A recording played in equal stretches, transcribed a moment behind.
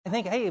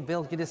Hey,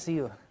 Bill, good to see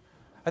you.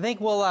 I think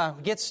we'll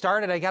get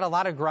started. I got a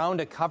lot of ground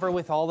to cover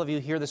with all of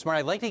you here this morning.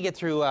 I'd like to get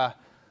through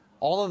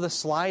all of the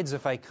slides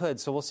if I could,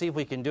 so we'll see if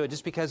we can do it,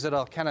 just because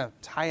it'll kind of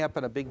tie up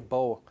in a big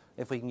bow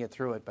if we can get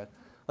through it. But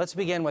let's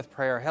begin with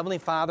prayer. Heavenly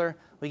Father,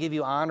 we give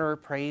you honor,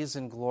 praise,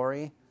 and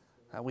glory.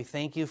 We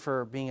thank you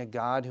for being a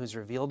God who's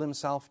revealed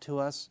himself to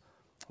us.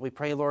 We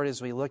pray, Lord,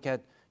 as we look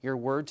at your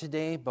word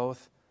today,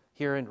 both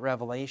here in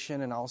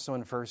Revelation and also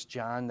in 1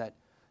 John, that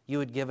you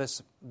would give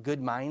us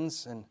good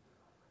minds and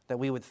that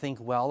we would think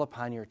well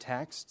upon your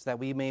texts, that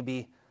we may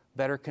be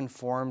better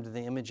conformed to the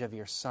image of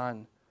your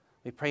Son.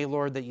 We pray,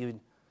 Lord, that you'd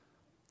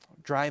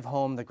drive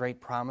home the great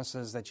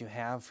promises that you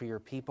have for your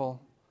people,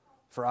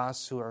 for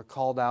us who are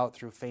called out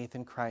through faith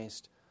in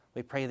Christ.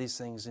 We pray these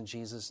things in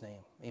Jesus' name.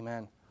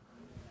 Amen.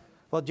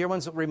 Well, dear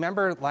ones,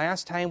 remember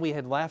last time we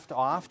had left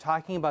off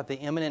talking about the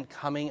imminent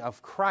coming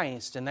of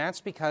Christ, and that's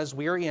because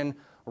we're in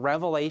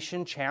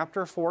Revelation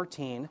chapter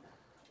 14,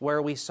 where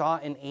we saw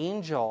an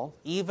angel,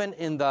 even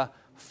in the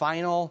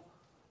final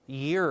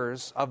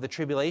years of the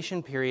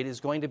tribulation period, is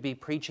going to be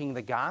preaching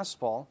the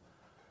gospel.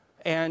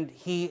 And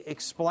he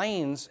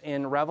explains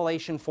in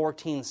Revelation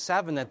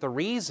 14:7 that the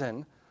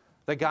reason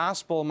the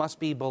gospel must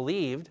be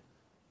believed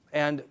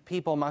and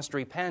people must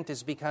repent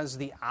is because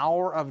the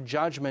hour of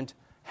judgment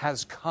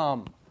has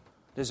come.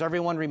 Does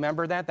everyone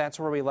remember that? That's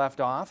where we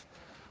left off.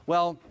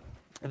 Well,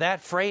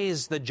 that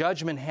phrase, the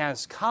judgment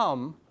has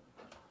come,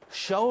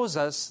 shows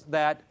us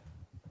that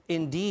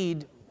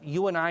indeed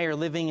you and I are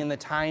living in the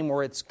time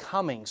where it's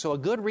coming. So a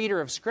good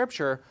reader of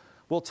Scripture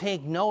will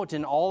take note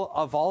in all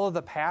of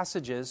the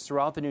passages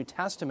throughout the New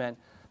Testament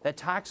that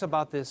talks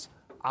about this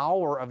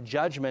hour of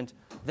judgment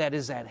that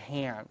is at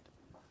hand,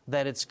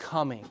 that it's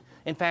coming.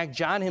 In fact,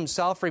 John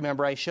himself,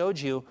 remember I showed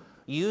you,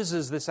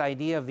 uses this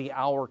idea of the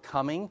hour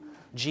coming.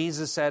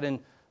 Jesus said in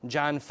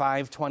John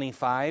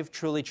 5:25,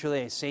 "Truly,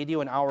 truly, I say to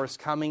you, an hour is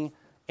coming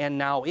and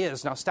now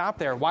is." Now stop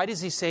there. Why does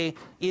he say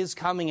is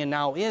coming and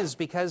now is?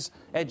 Because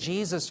at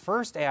Jesus'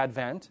 first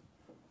advent,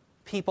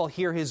 people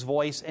hear his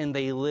voice and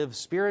they live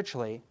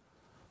spiritually.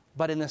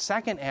 But in the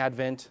second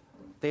advent,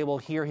 they will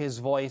hear his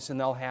voice and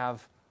they'll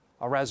have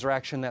a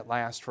resurrection that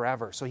lasts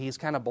forever. So he's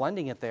kind of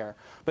blending it there.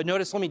 But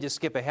notice, let me just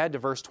skip ahead to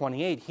verse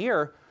 28.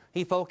 Here,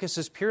 he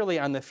focuses purely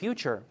on the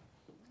future.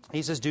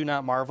 He says, "Do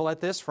not marvel at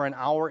this, for an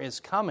hour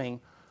is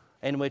coming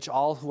in which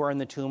all who are in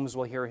the tombs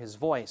will hear his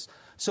voice."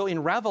 So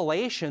in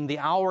Revelation, the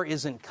hour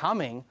isn't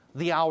coming,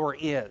 the hour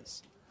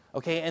is.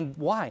 Okay, and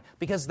why?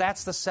 Because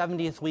that's the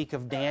 70th week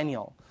of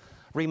Daniel.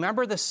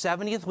 Remember, the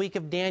 70th week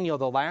of Daniel,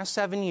 the last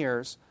 7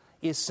 years,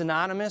 is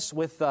synonymous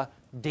with the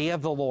day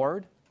of the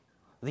Lord,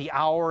 the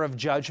hour of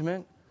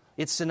judgment.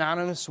 It's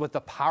synonymous with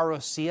the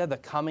parousia, the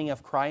coming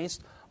of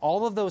Christ.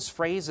 All of those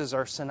phrases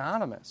are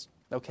synonymous.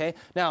 Okay?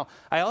 Now,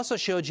 I also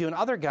showed you in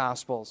other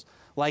Gospels,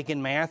 like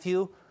in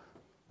Matthew,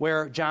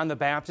 where John the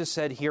Baptist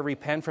said, "Here,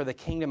 repent, for the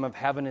kingdom of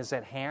heaven is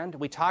at hand."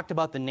 We talked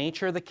about the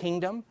nature of the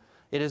kingdom.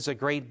 It is a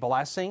great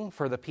blessing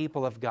for the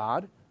people of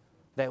God,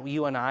 that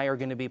you and I are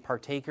going to be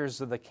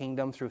partakers of the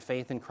kingdom through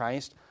faith in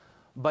Christ.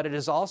 But it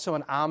is also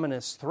an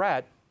ominous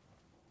threat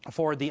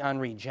for the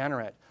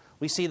unregenerate.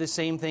 We see the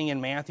same thing in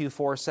Matthew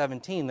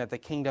 4:17, that the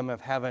kingdom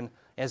of heaven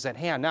is at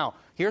hand. Now,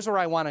 here's where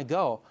I want to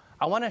go.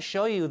 I want to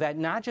show you that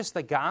not just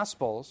the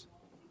Gospels,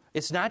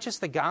 it's not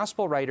just the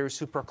Gospel writers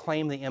who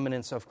proclaim the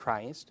imminence of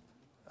Christ,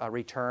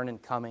 return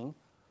and coming,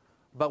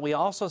 but we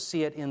also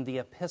see it in the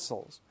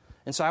epistles.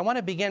 And so I want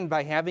to begin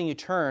by having you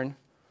turn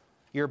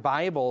your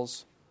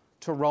Bibles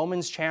to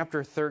Romans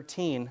chapter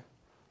 13,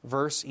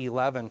 verse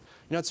 11. You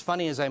know, it's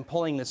funny, as I'm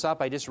pulling this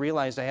up, I just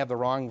realized I have the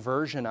wrong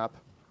version up.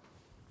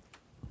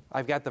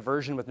 I've got the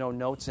version with no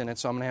notes in it,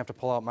 so I'm going to have to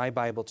pull out my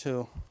Bible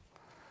too.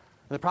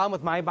 And the problem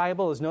with my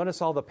Bible is,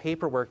 notice all the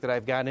paperwork that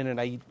I've got in it.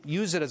 I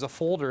use it as a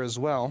folder as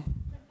well.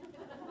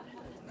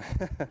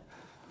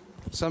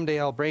 Someday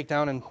I'll break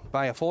down and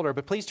buy a folder.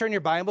 But please turn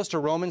your Bibles to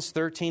Romans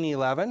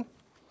 13:11.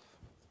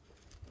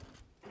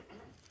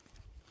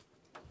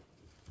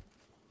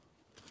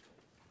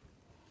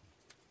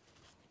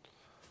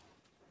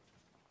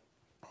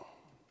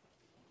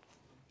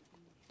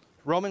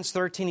 Romans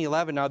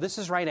 13:11. Now, this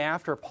is right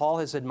after Paul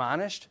has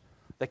admonished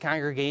the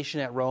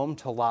congregation at Rome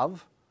to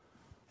love.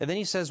 And then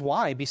he says,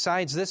 why?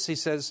 Besides this, he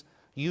says,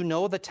 "You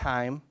know the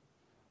time,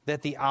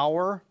 that the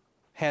hour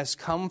has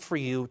come for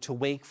you to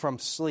wake from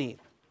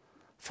sleep.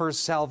 For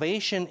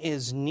salvation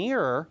is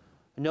nearer,"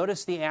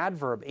 notice the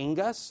adverb,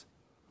 ingus,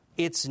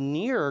 "it's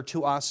nearer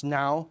to us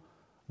now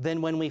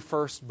than when we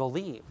first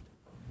believed."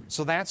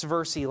 So that's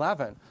verse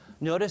 11.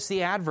 Notice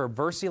the adverb,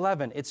 verse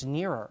 11, it's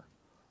nearer.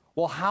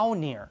 Well, how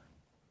near?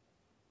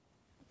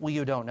 Well,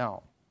 you don't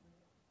know.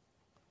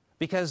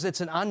 Because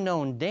it's an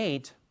unknown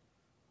date,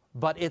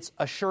 but it's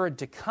assured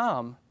to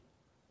come.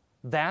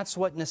 That's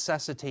what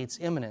necessitates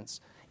imminence.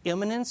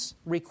 Imminence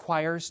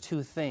requires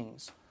two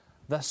things: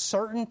 the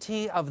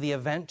certainty of the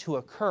event to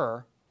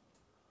occur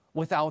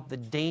without the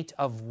date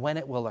of when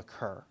it will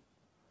occur.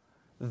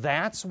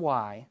 That's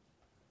why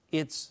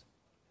it's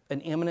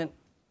an imminent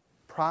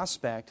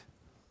prospect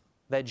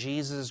that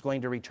Jesus is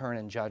going to return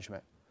in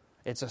judgment.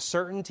 It's a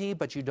certainty,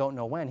 but you don't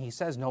know when. He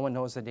says no one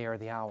knows the day or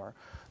the hour.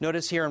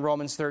 Notice here in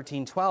Romans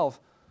 13:12,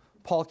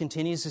 Paul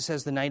continues, he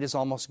says, the night is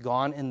almost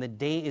gone and the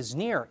day is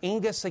near.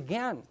 Ingus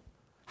again.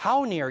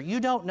 How near?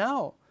 You don't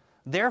know.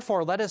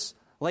 Therefore, let us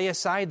lay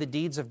aside the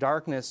deeds of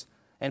darkness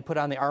and put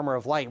on the armor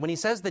of light. When he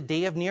says the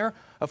day of near,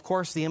 of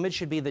course, the image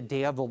should be the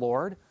day of the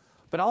Lord.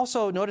 But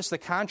also notice the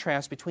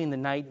contrast between the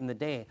night and the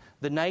day.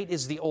 The night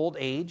is the old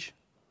age,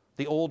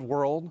 the old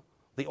world,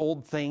 the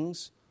old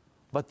things.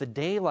 But the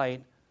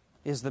daylight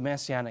is the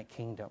Messianic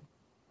kingdom.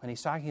 And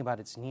he's talking about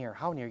it's near.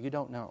 How near? You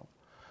don't know.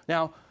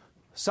 Now,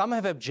 some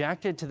have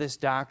objected to this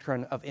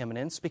doctrine of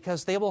imminence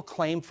because they will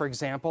claim, for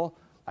example,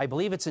 I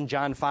believe it's in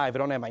John 5. I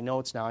don't have my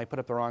notes now. I put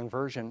up the wrong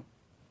version.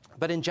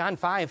 But in John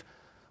 5,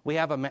 we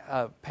have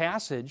a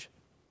passage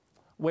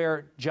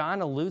where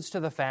John alludes to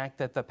the fact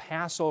that the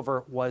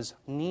Passover was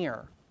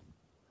near.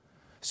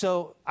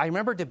 So I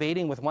remember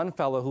debating with one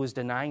fellow who was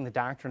denying the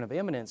doctrine of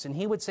imminence, and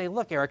he would say,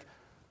 look, Eric,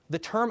 the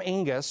term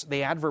ingus,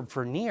 the adverb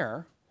for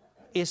near,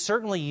 is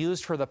certainly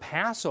used for the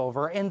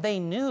Passover, and they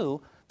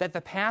knew that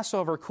the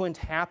Passover couldn't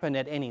happen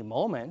at any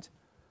moment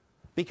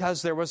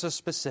because there was a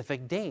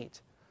specific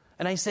date.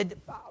 And I said,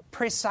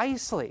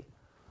 precisely.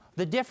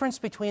 The difference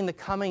between the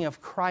coming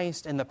of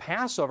Christ and the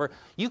Passover,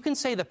 you can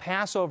say the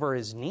Passover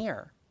is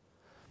near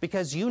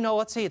because you know,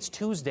 let's say it's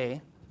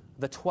Tuesday,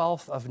 the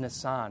 12th of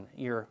Nisan,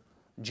 your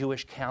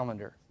Jewish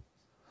calendar.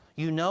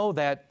 You know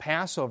that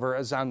Passover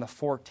is on the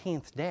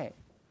 14th day.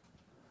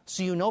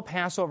 So you know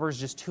Passover is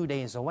just 2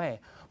 days away.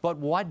 But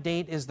what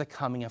date is the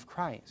coming of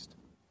Christ?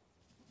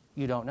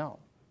 You don't know.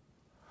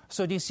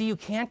 So do you see, you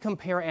can't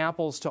compare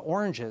apples to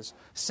oranges.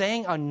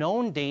 Saying a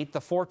known date, the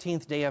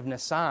 14th day of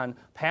Nisan,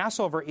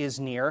 Passover is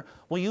near,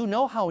 well, you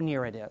know how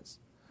near it is.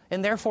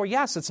 And therefore,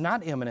 yes, it's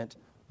not imminent.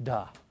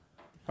 Duh.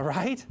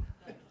 Right?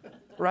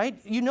 Right?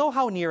 You know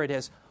how near it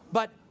is.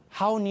 But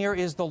how near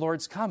is the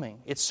Lord's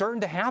coming? It's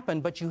certain to happen,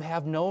 but you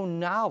have no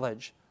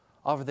knowledge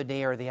of the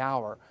day or the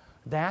hour.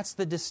 That's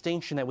the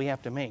distinction that we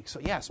have to make. So,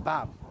 yes,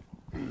 Bob.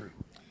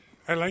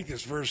 I like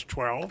this verse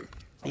 12.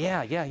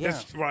 Yeah.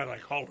 That's why I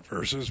like all the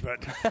verses,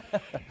 but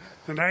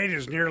the night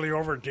is nearly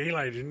over,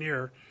 daylight is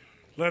near.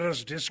 Let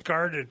us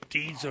discard the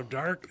deeds of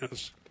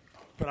darkness,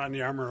 put on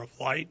the armor of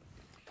light.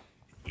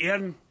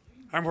 I'm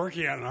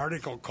working on an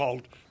article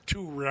called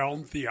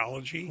Two-Realm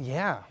Theology.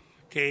 Yeah.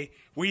 Okay,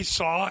 we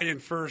saw in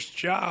 1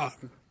 John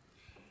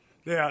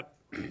that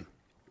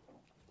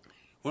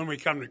when we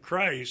come to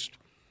Christ,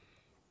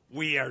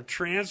 we are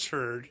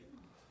transferred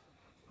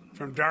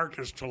from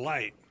darkness to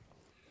light.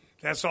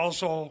 That's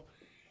also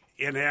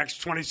in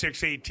Acts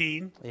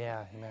 26:18.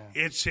 Yeah, amen.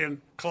 It's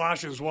in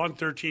Colossians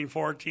 1:13,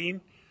 14.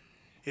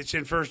 It's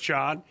in 1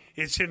 John.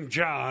 It's in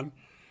John.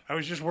 I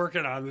was just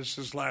working on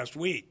this last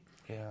week.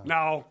 Yeah.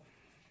 Now,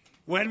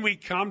 when we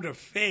come to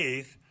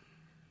faith,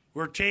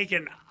 we're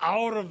taken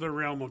out of the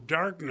realm of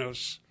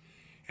darkness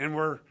and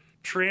we're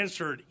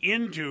transferred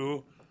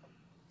into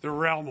the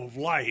realm of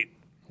light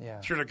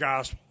through the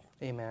gospel.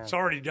 Amen. It's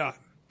already done.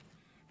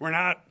 We're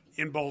not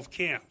in both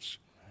camps.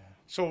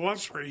 So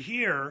once we're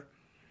here,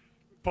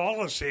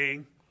 Paul is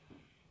saying,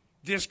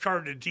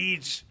 discard the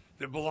deeds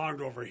that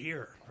belonged over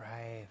here.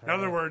 Right. In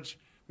other words,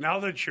 now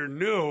that you're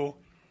new,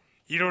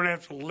 you don't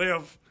have to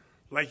live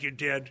like you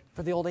did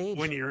for the old age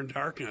when you're in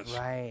darkness.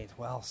 Right.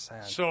 Well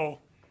said. So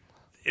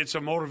it's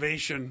a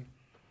motivation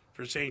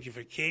for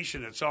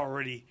sanctification. It's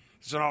already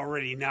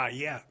not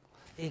yet.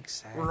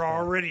 Exactly. We're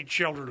already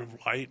children of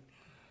light.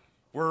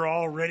 We're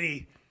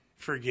already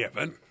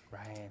forgiven.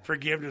 Right.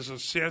 Forgiveness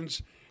of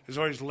sins is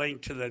always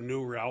linked to the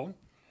new realm.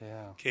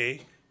 Yeah.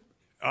 Okay.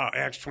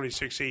 Acts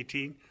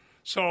 26:18.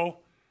 So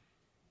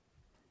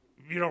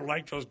you don't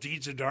like those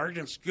deeds of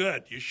darkness?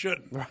 Good. You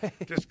shouldn't.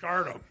 Right.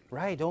 Discard them.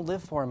 Right. Don't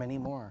live for them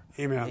anymore.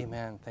 Amen.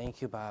 Amen.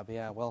 Thank you, Bob.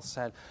 Yeah, well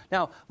said.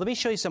 Now, let me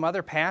show you some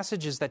other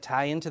passages that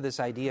tie into this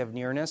idea of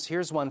nearness.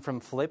 Here's one from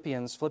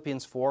Philippians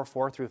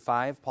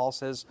 4:4-5. Paul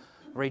says,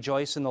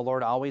 rejoice in the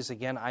Lord always.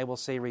 Again, I will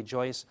say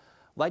rejoice.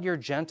 Let your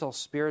gentle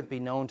spirit be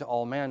known to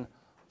all men.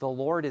 The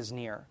Lord is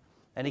near.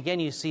 And again,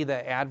 you see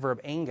the adverb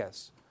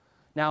angus.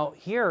 Now,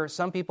 here,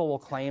 some people will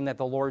claim that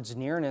the Lord's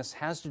nearness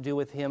has to do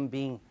with him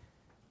being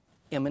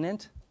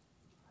imminent,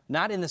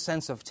 not in the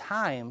sense of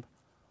time,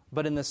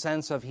 but in the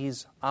sense of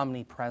he's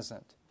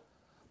omnipresent.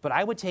 But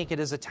I would take it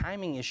as a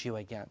timing issue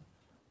again.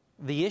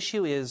 The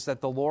issue is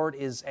that the Lord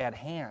is at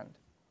hand.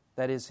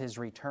 That is his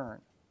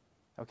return.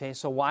 Okay,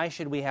 so why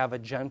should we have a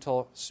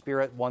gentle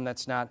spirit, one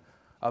that's not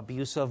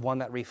abusive, one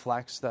that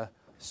reflects the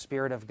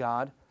Spirit of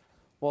God?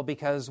 Well,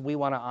 because we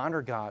want to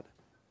honor God.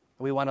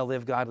 We want to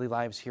live godly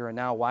lives here and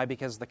now. Why?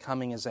 Because the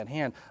coming is at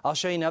hand. I'll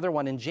show you another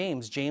one in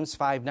James. James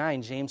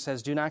 5:9. James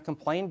says, do not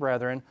complain,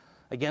 brethren,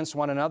 against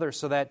one another,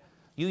 so that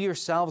you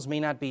yourselves may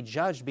not be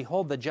judged.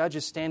 Behold, the judge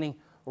is standing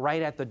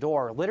right at the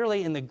door.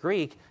 Literally in the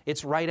Greek,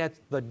 it's right at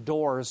the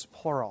doors,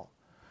 plural.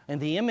 And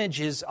the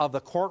image is of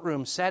the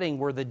courtroom setting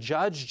where the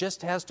judge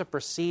just has to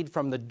proceed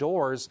from the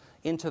doors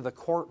into the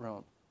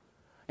courtroom.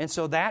 And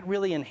so that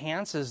really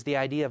enhances the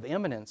idea of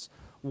imminence.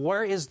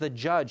 Where is the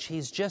judge?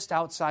 He's just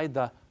outside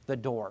the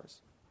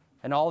doors.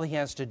 And all he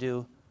has to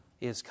do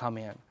is come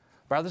in.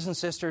 Brothers and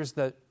sisters,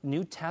 the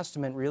New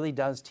Testament really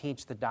does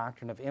teach the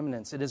doctrine of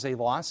imminence. It is a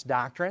lost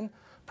doctrine,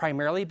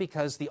 primarily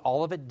because the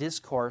Olivet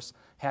Discourse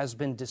has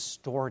been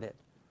distorted.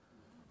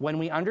 When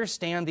we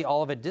understand the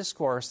Olivet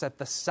Discourse, that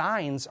the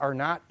signs are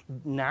not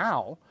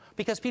now,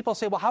 because people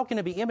say, well, how can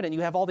it be imminent?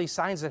 You have all these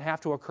signs that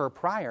have to occur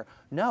prior.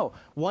 No.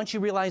 Once you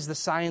realize the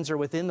signs are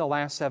within the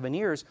last 7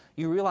 years,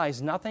 you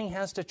realize nothing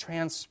has to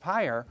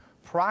transpire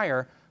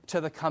prior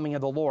to the coming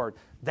of the Lord.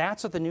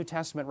 That's what the New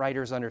Testament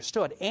writers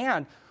understood.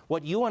 And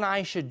what you and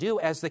I should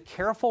do as the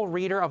careful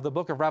reader of the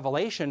book of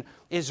Revelation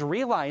is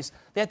realize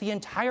that the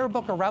entire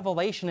book of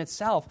Revelation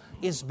itself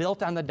is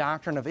built on the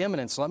doctrine of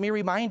imminence. So let me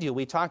remind you,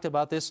 we talked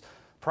about this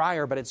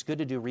prior, but it's good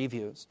to do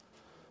reviews.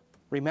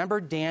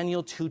 Remember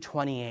Daniel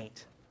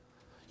 2:28.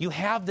 You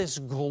have this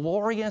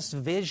glorious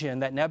vision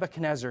that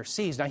Nebuchadnezzar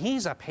sees. Now,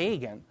 he's a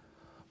pagan,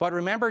 but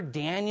remember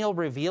Daniel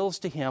reveals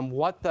to him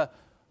what the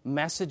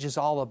message is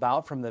all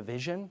about from the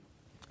vision.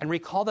 And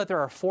recall that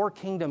there are 4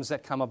 kingdoms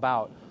that come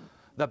about: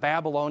 the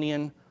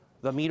Babylonian,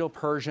 the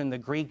Medo-Persian, the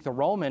Greek, the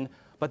Roman.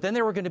 But then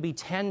there were going to be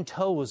 10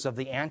 toes of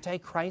the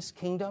Antichrist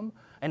kingdom.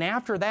 And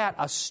after that,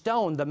 a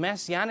stone, the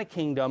Messianic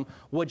kingdom,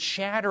 would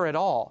shatter it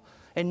all.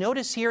 And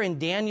notice here in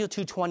Daniel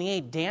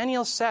 2:28,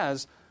 Daniel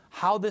says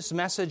how this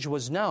message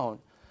was known.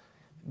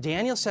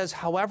 Daniel says,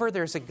 however,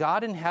 there's a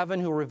God in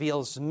heaven who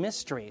reveals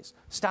mysteries.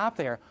 Stop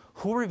there.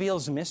 Who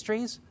reveals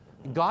mysteries?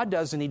 God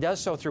does, and he does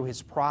so through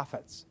his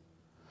prophets.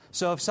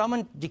 So if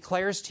someone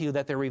declares to you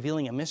that they're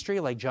revealing a mystery,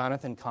 like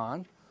Jonathan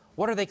Cahn,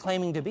 what are they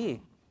claiming to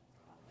be?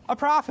 A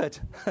prophet.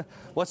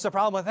 What's the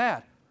problem with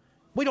that?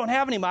 We don't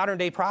have any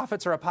modern-day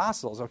prophets or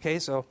apostles, okay?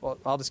 So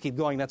I'll just keep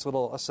going. That's a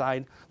little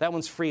aside. That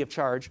one's free of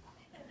charge.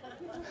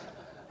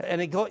 And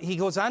he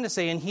goes on to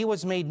say, and he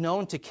was made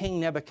known to King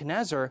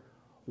Nebuchadnezzar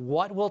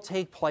what will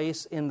take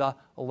place in the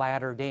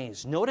latter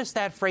days. Notice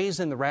that phrase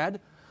in the red.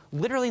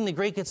 Literally in the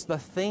Greek, it's the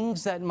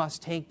things that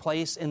must take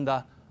place in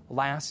the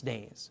last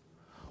days.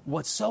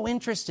 What's so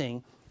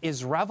interesting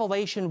is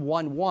Revelation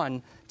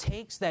 1:1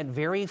 takes that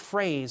very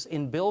phrase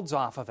and builds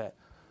off of it.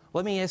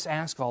 Let me just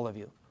ask all of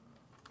you,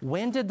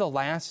 when did the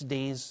last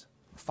days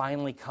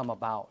finally come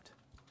about?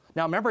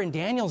 Now remember, in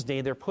Daniel's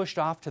day, they're pushed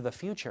off to the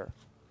future.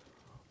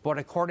 But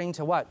according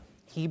to what?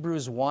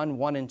 Hebrews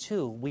 1:1 and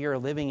 2, we are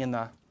living in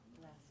the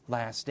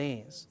last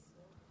days.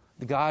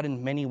 The God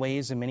in many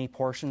ways and many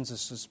portions has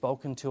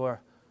spoken to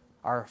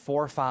our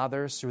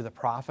forefathers through the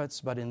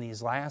prophets, but in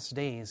these last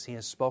days he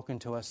has spoken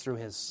to us through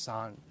his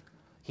Son.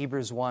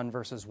 Hebrews 1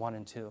 verses 1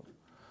 and 2.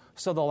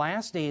 So the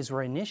last days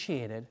were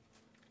initiated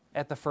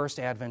at the first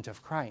advent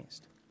of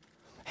Christ.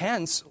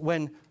 Hence,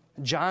 when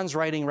John's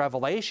writing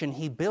Revelation,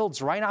 he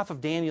builds right off of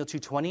Daniel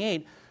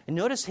 2:28, and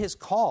notice his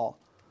call.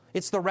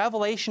 It's the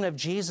revelation of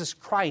Jesus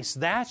Christ,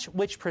 that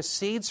which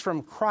proceeds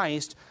from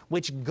Christ,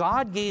 which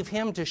God gave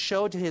him to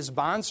show to his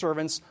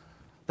bondservants,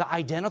 the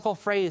identical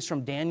phrase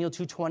from Daniel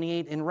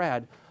 2:28 in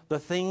red, the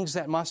things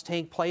that must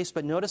take place.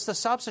 But notice the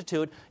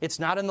substitute, it's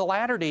not in the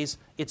latter days,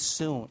 it's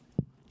soon.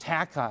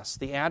 Tachos,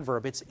 the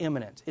adverb, it's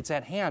imminent, it's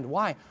at hand.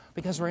 Why?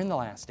 Because we're in the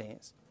last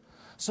days.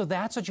 So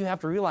that's what you have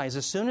to realize.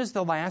 As soon as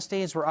the last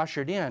days were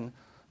ushered in,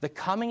 the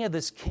coming of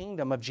this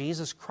kingdom of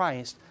Jesus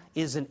Christ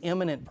is an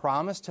imminent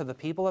promise to the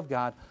people of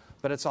God,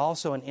 but it's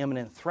also an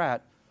imminent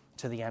threat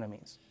to the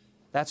enemies.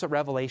 That's what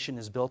Revelation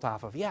is built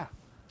off of. Yeah.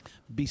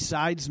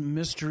 Besides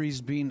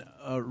mysteries being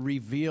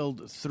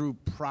revealed through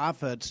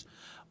prophets,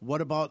 what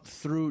about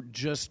through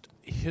just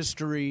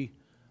history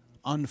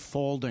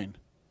unfolding?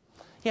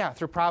 Yeah,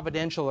 through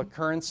providential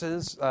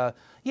occurrences.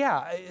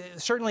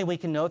 Certainly we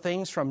can know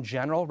things from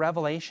general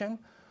revelation.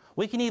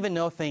 We can even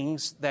know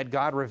things that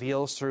God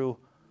reveals through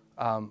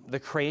the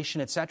creation,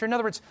 etc. In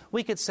other words,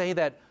 we could say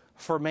that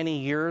for many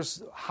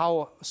years,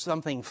 how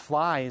something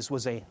flies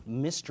was a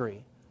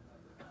mystery.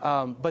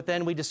 But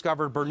then we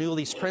discovered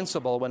Bernoulli's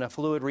principle. When a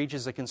fluid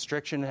reaches a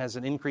constriction, it has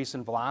an increase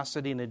in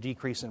velocity and a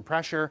decrease in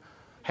pressure.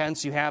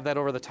 Hence, you have that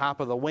over the top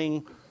of the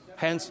wing.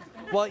 Hence,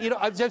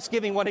 I'm just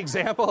giving one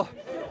example.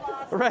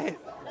 Right.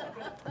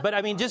 But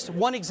I mean, just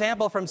one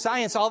example from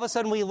science, all of a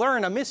sudden we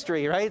learn a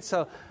mystery, right?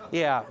 So,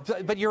 yeah.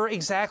 But you're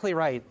exactly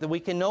right. That we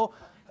can know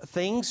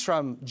things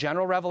from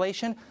general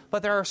revelation,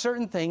 but there are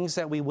certain things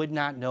that we would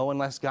not know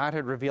unless God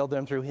had revealed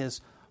them through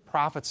his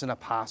prophets and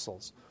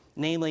apostles,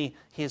 namely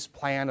his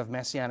plan of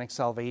messianic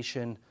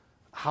salvation,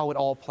 how it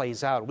all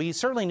plays out. We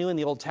certainly knew in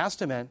the Old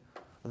Testament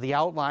the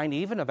outline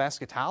even of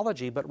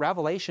eschatology, but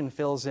Revelation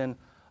fills in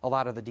a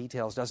lot of the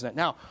details, doesn't it?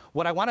 Now,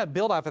 what I want to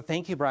build off of,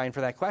 thank you, Brian,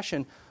 for that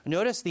question.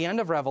 Notice the end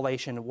of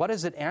Revelation. What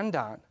does it end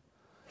on?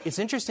 It's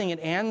interesting, it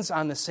ends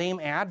on the same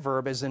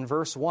adverb as in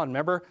verse 1.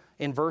 Remember,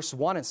 in verse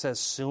 1 it says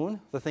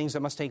soon, the things that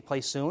must take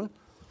place soon.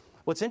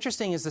 What's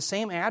interesting is the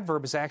same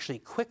adverb is actually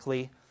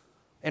quickly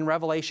in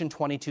Revelation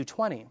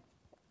 22:20.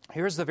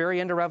 Here's the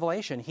very end of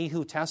Revelation. He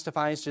who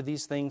testifies to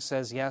these things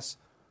says, yes,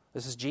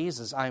 this is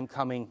Jesus, I am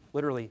coming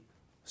literally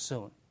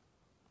soon.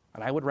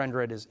 And I would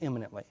render it as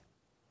imminently.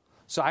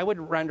 So I would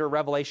render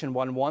Revelation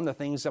 1:1, the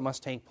things that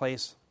must take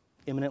place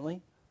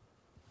imminently.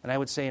 And I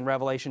would say in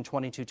Revelation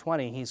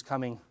 22:20, he's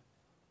coming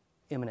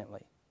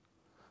imminently.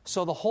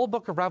 So the whole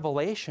book of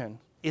Revelation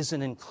is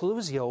an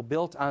inclusio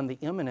built on the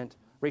imminent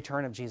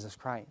return of Jesus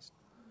Christ.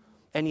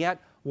 And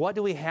yet, what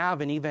do we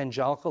have in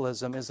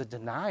evangelicalism is a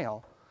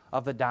denial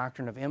of the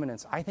doctrine of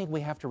imminence. I think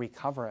we have to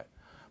recover it,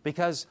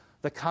 because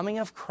the coming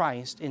of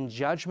Christ in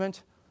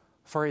judgment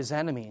for his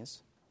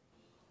enemies,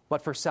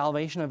 but for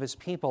salvation of his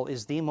people,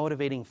 is the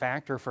motivating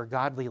factor for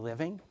godly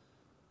living,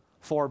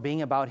 for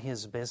being about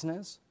his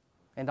business,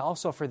 and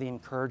also for the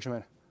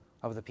encouragement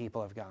of the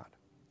people of God.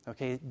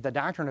 Okay, the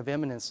doctrine of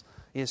imminence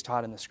is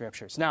taught in the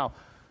Scriptures. Now,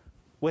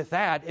 with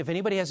that, if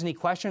anybody has any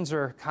questions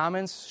or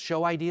comments,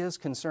 show ideas,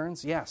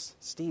 concerns, yes,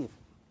 Steve.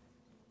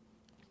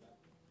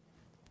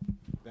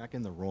 Back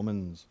in the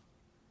Romans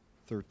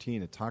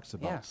 13, it talks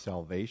about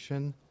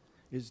salvation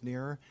is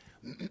near.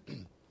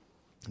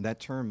 That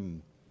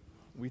term,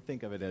 we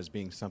think of it as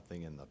being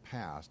something in the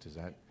past. Is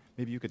that,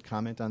 maybe you could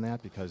comment on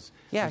that? Because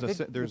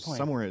there's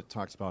somewhere it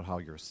talks about how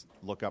your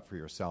look up for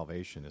your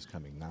salvation is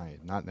coming nigh.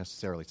 Not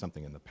necessarily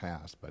something in the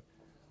past, but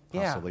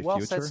possibly well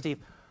future. Said, Steve.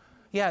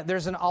 Yeah,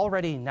 there's an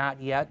already not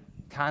yet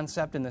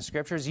concept in the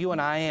Scriptures. You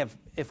and I have,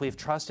 if we've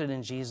trusted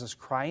in Jesus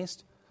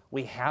Christ,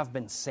 we have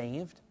been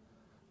saved.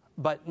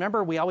 But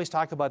remember, we always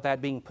talk about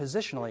that being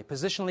positionally.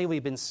 Positionally,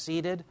 we've been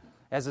seated,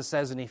 as it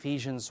says in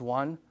Ephesians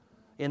 1,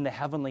 in the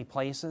heavenly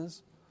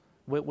places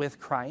with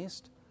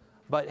Christ.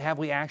 But have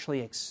we actually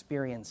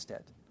experienced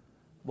it?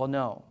 Well,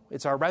 no.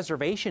 It's our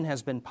reservation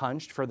has been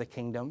punched for the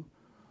kingdom,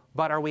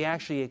 but are we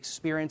actually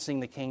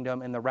experiencing the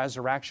kingdom in the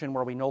resurrection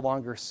where we no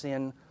longer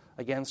sin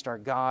against our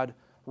God,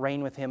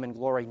 reign with him in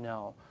glory?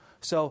 No.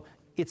 So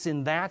it's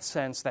in that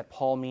sense that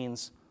Paul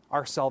means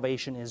our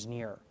salvation is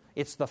near.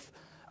 It's the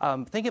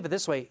think of it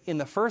this way. In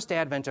the first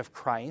advent of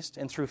Christ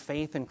and through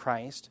faith in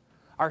Christ,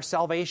 our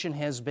salvation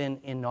has been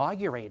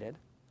inaugurated,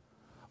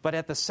 but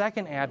at the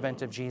second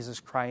advent of Jesus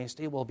Christ,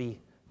 it will be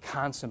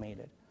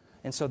consummated.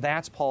 And so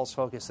that's Paul's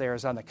focus there,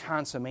 is on the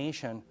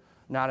consummation,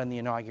 not on the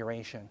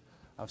inauguration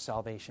of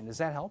salvation. Does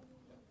that help?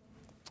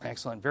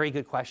 Excellent. Very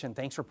good question.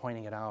 Thanks for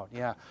pointing it out.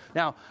 Yeah.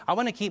 Now, I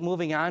want to keep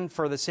moving on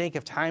for the sake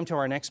of time to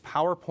our next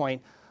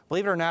PowerPoint.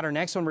 Believe it or not, our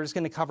next one, we're just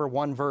going to cover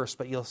one verse,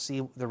 but you'll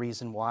see the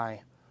reason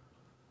why.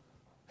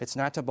 It's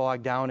not to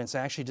bog down. It's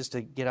actually just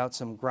to get out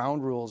some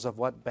ground rules of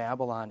what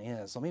Babylon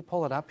is. Let me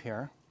pull it up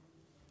here.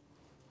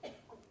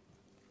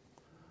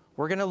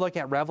 We're going to look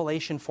at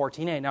Revelation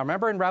 14:8. Now,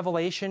 remember in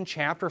Revelation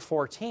chapter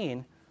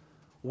 14,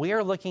 we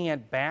are looking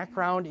at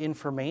background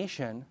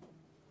information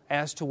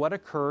as to what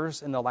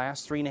occurs in the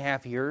last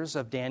 3.5 years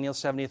of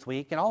Daniel's 70th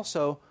week, and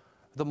also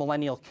the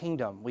millennial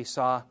kingdom. We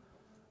saw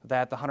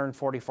that the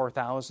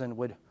 144,000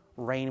 would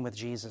reign with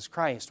Jesus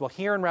Christ. Well,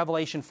 here in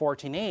Revelation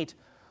 14:8,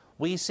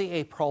 we see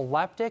a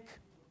proleptic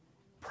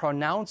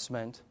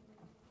pronouncement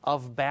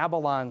of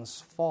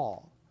Babylon's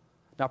fall.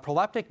 Now,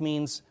 proleptic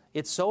means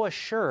it's so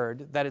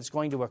assured that it's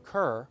going to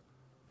occur,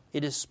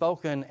 it is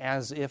spoken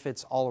as if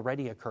it's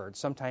already occurred.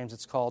 Sometimes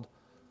it's called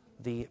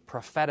the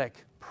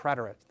prophetic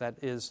preterite. That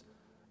is,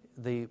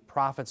 the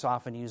prophets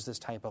often use this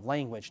type of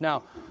language.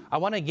 Now, I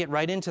want to get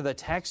right into the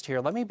text here.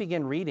 Let me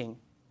begin reading.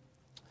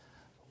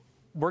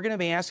 We're going to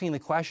be asking the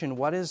question,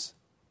 what is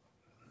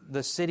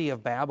the city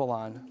of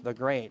Babylon the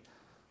Great?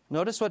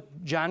 Notice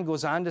what John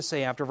goes on to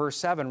say after verse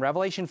 7.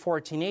 Revelation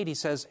 14:8, he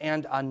says,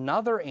 "And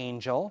another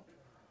angel,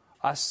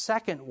 a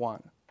second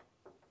one,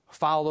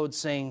 followed,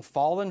 saying,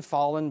 Fallen,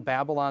 fallen,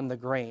 Babylon the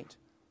Great,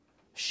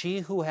 she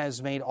who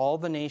has made all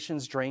the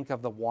nations drink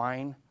of the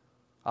wine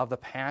of the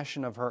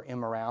passion of her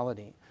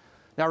immorality."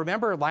 Now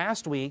remember,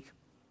 last week,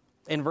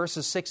 in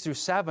verses 6 through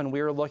 7,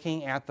 we were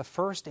looking at the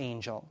first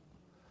angel.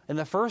 And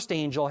the first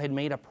angel had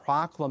made a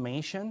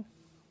proclamation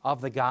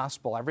of the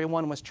gospel.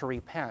 Everyone was to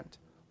repent.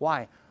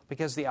 Why?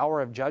 Because the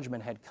hour of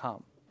judgment had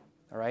come.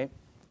 All right?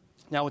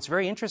 Now, what's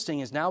very interesting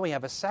is now we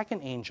have a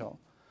second angel.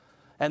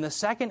 And the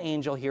second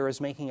angel here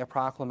is making a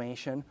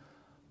proclamation,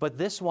 but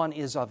this one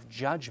is of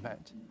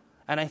judgment.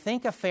 And I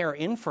think a fair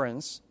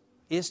inference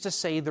is to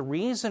say the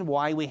reason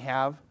why we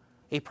have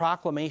a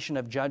proclamation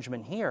of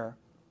judgment here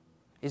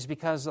is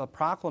because the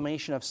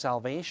proclamation of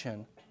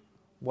salvation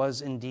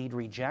was indeed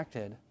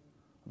rejected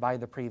by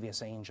the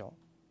previous angel.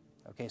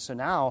 Okay, so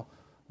now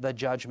the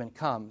judgment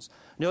comes.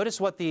 Notice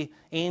what the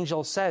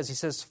angel says. He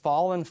says,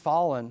 "Fallen,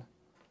 fallen,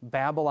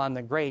 Babylon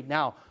the Great."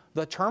 Now,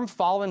 the term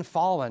fallen,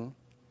 fallen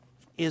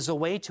is a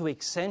way to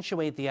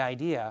accentuate the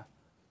idea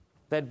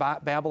that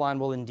Babylon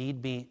will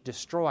indeed be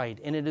destroyed.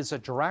 And it is a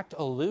direct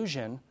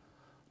allusion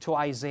to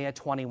Isaiah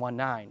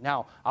 21:9.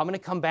 Now, I'm going to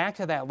come back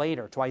to that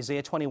later, to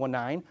Isaiah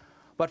 21:9.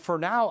 But for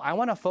now, I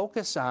want to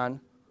focus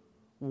on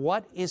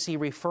what is he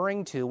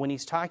referring to when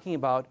he's talking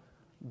about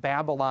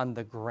Babylon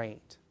the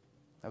Great.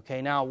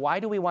 Okay, now, why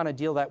do we want to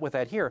deal with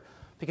that here?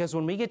 Because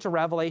when we get to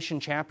Revelation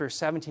chapter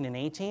 17 and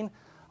 18,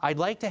 I'd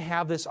like to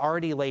have this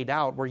already laid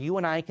out where you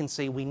and I can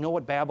say we know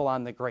what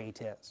Babylon the Great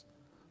is,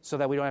 so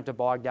that we don't have to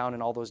bog down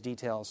in all those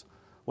details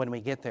when we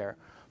get there.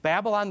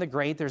 Babylon the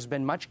Great, there's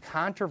been much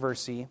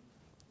controversy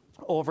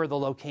over the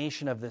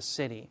location of this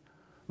city.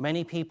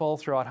 Many people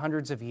throughout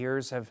hundreds of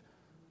years have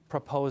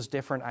proposed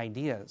different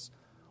ideas.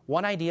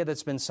 One idea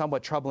that's been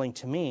somewhat troubling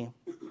to me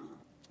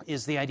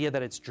is the idea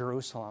that it's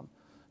Jerusalem.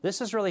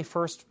 This is really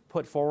first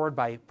put forward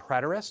by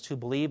preterists who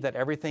believe that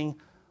everything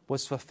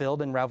was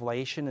fulfilled in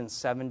Revelation in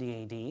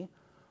 70 AD.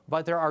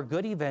 But there are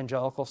good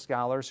evangelical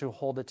scholars who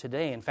hold it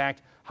today. In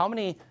fact, how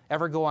many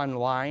ever go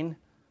online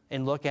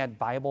and look at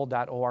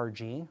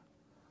Bible.org?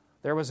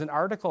 There was an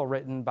article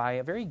written by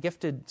a very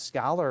gifted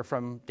scholar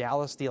from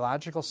Dallas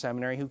Theological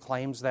Seminary who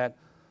claims that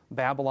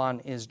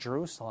Babylon is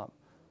Jerusalem.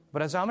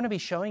 But as I'm going to be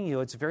showing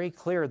you, it's very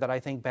clear that I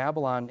think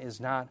Babylon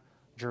is not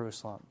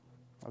Jerusalem.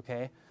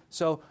 Okay?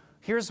 So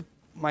here's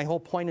my whole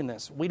point in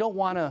this. We don't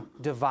want to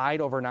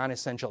divide over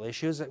non-essential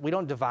issues. We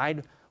don't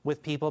divide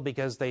with people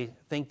because they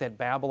think that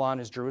Babylon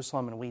is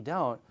Jerusalem and we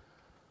don't.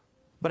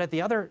 But on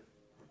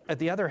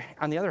the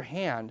other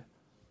hand,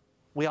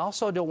 we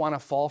also don't want to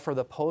fall for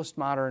the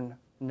postmodern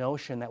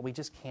notion that we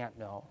just can't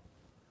know.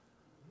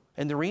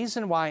 And the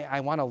reason why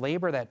I want to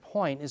labor that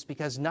point is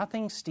because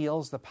nothing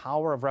steals the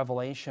power of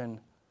revelation,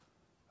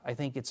 I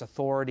think its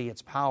authority,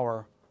 its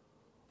power,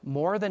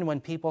 more than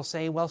when people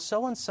say, well,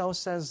 so-and-so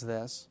says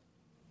this,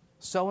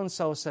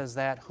 so-and-so says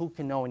that, who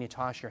can know when you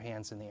toss your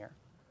hands in the air?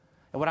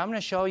 And what I'm going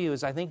to show you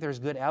is I think there's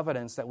good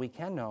evidence that we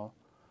can know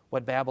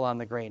what Babylon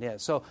the Great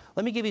is. So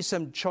let me give you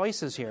some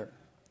choices here.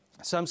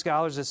 Some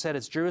scholars have said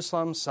it's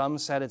Jerusalem. Some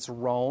said it's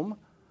Rome.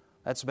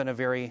 That's been a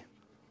very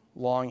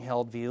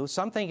long-held view.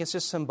 Some think it's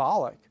just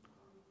symbolic.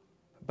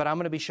 But I'm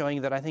going to be showing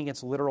you that I think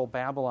it's literal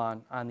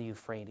Babylon on the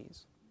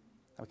Euphrates.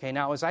 Okay,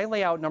 now as I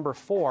lay out number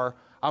 4,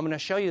 I'm going to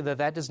show you that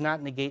that does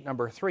not negate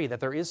number 3, that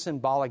there is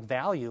symbolic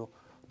value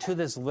to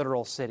this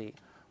literal city.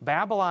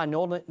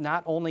 Babylon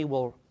not only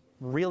will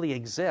really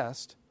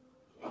exist,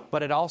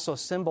 but it also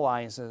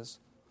symbolizes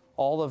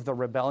all of the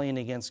rebellion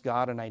against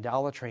God and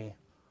idolatry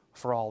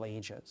for all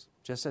ages,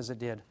 just as it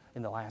did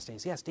in the last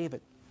days. Yes,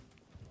 David.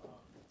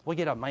 We'll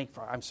get a mic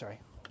for, I'm sorry.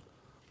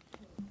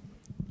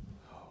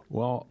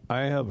 Well,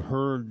 I have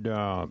heard,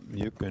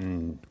 you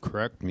can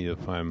correct me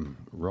if I'm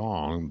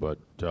wrong, but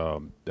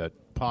that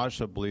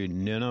possibly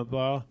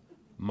Nineveh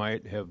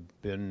might have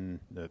been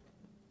the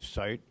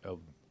site of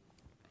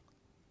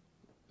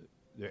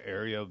the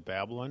area of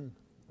Babylon.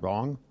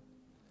 Wrong?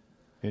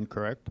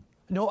 Incorrect?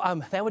 No,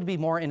 that would be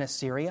more in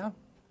Assyria.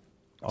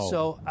 Oh.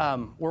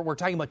 So we're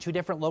talking about two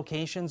different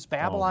locations.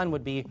 Babylon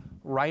would be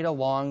right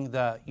along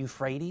the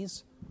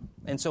Euphrates,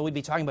 and so we'd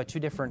be talking about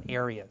two different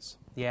areas.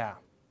 Yeah,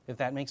 if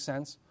that makes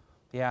sense.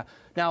 Yeah.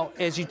 Now,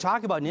 as you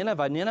talk about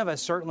Nineveh, Nineveh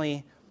is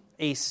certainly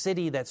a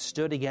city that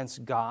stood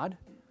against God.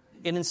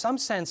 And in some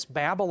sense,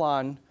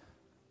 Babylon,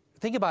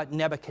 think about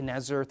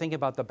Nebuchadnezzar, think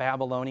about the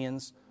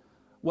Babylonians.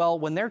 Well,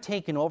 when they're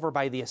taken over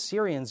by the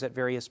Assyrians at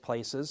various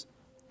places,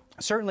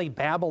 certainly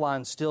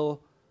Babylon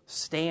still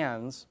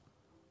stands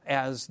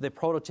as the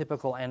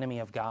prototypical enemy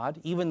of God,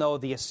 even though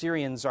the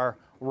Assyrians are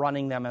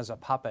running them as a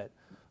puppet.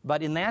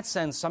 But in that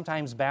sense,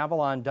 sometimes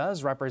Babylon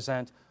does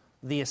represent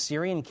the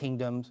Assyrian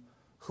kingdom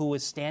who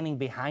is standing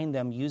behind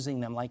them, using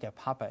them like a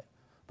puppet.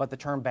 But the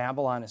term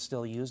Babylon is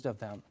still used of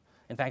them.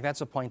 In fact,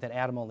 that's a point that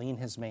Adam Oline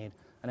has made,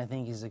 and I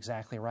think he's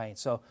exactly right.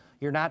 So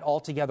you're not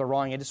altogether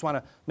wrong. I just want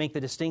to make the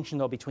distinction,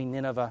 though, between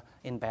Nineveh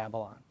and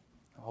Babylon.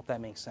 I hope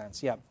that makes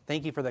sense. Yeah,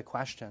 thank you for the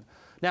question.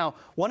 Now,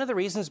 one of the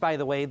reasons, by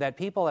the way, that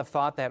people have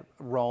thought that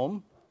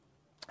Rome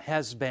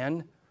has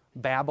been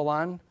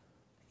Babylon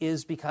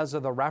is because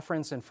of the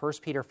reference in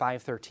 1 Peter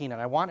 5:13.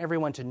 And I want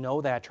everyone to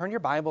know that. Turn your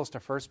Bibles to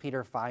 1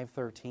 Peter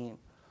 5:13.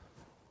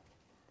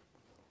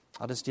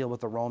 I'll just deal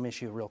with the Rome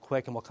issue real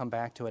quick, and we'll come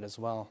back to it as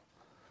well.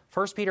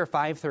 1 Peter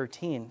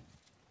 5:13.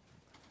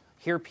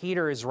 Here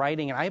Peter is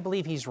writing, and I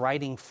believe he's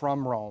writing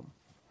from Rome.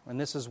 And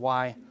this is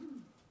why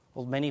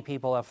many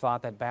people have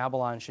thought that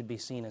Babylon should be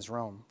seen as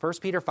Rome.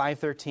 1 Peter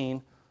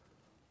 5:13.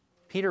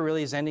 Peter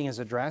really is ending his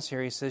address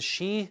here. He says,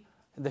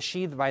 the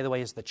she, by the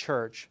way, is the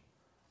church.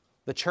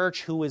 The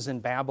church who is in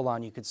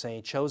Babylon, you could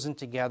say, chosen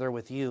together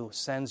with you,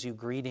 sends you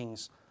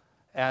greetings,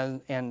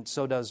 and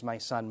so does my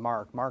son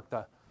Mark. Mark,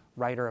 the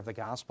writer of the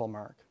Gospel,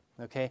 Mark.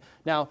 Okay?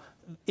 Now,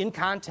 in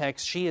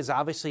context, she is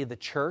obviously the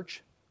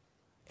church,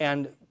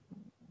 and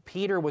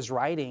Peter was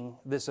writing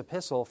this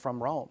epistle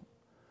from Rome.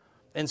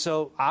 And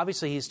so,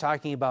 obviously, he's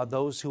talking about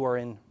those who are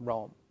in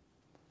Rome.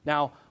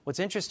 Now, what's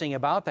interesting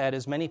about that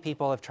is many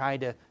people have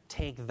tried to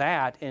take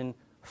that and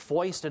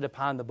foist it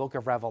upon the book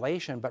of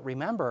Revelation. But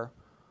remember,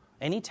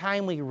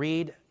 anytime we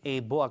read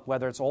a book,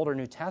 whether it's Old or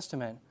New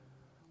Testament,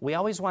 we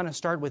always want to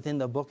start within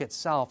the book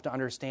itself to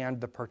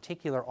understand the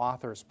particular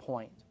author's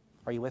point.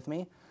 Are you with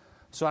me?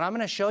 So what I'm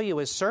going to show you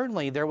is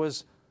certainly there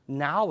was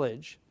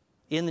knowledge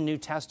in the New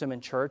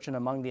Testament church and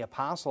among the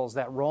apostles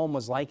that Rome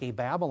was like a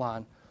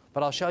Babylon.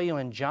 But I'll show you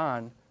in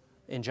John's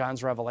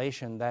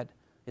Revelation, that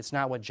it's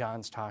not what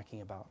John's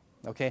talking about.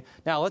 Okay?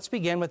 Now, let's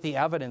begin with the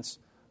evidence.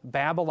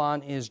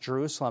 Babylon is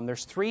Jerusalem.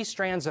 There's 3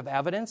 strands of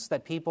evidence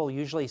that people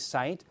usually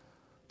cite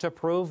to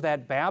prove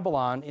that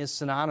Babylon is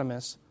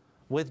synonymous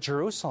with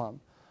Jerusalem.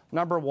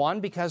 Number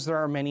 1, because there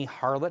are many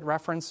harlot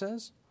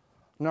references.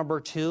 Number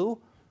 2,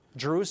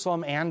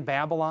 Jerusalem and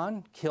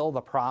Babylon kill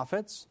the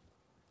prophets.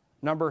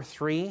 Number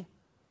 3,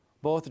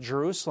 both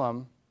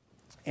Jerusalem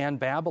and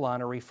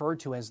Babylon are referred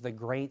to as the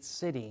great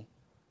city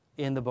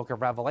in the book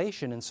of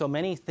Revelation. And so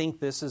many think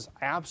this is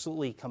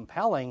absolutely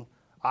compelling.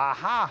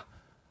 Aha!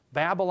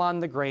 Babylon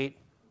the Great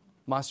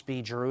must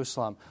be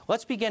Jerusalem.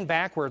 Let's begin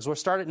backwards. We'll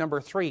start at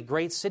number 3,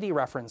 great city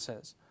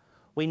references.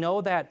 We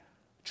know that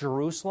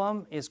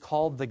Jerusalem is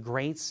called the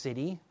great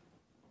city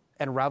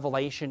in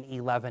Revelation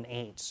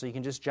 11:8. So you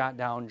can just jot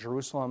down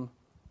Jerusalem,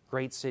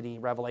 great city,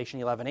 Revelation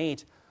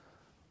 11:8.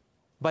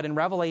 But in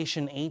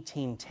Revelation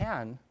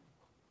 18:10,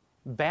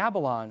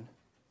 Babylon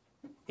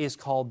is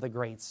called the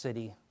great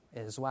city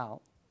as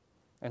well.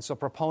 And so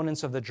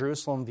proponents of the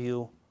Jerusalem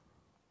view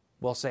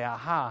will say,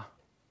 aha,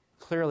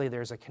 clearly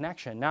there's a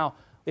connection. Now,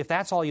 if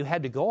that's all you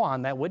had to go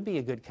on, that would be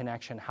a good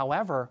connection.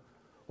 However,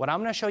 what I'm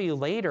going to show you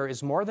later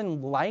is more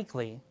than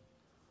likely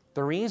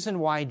the reason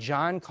why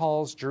John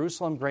calls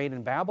Jerusalem great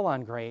and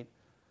Babylon great,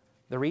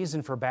 the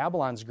reason for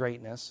Babylon's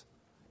greatness,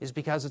 is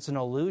because it's an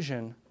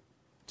allusion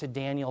to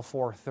Daniel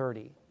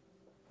 4:30.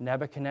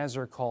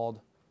 Nebuchadnezzar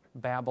called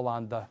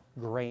Babylon the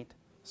great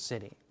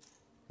city.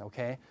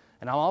 Okay?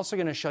 And I'm also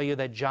going to show you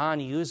that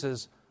John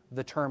uses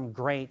the term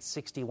great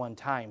 61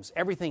 times.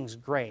 Everything's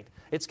great.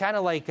 It's kind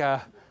of like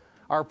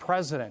our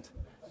president.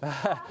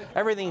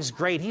 Everything's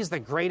great. He's the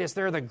greatest.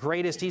 They're the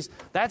greatest.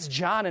 That's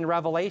John in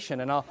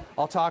Revelation, and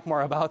I'll talk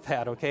more about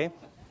that, okay?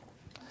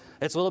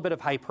 It's a little bit of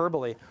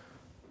hyperbole.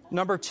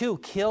 Number 2,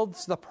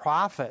 kills the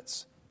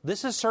prophets.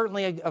 This is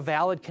certainly a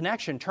valid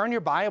connection. Turn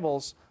your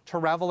Bibles to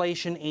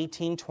Revelation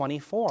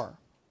 18:24.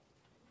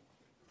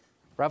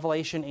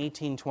 Revelation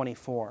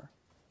 18:24.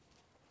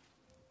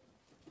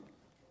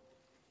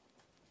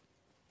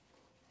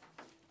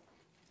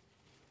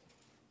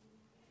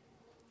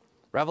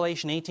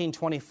 Revelation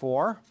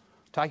 18:24,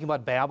 talking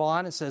about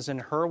Babylon, it says, "In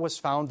her was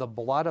found the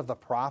blood of the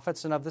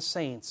prophets and of the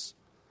saints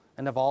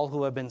and of all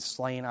who have been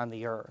slain on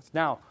the earth."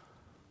 Now,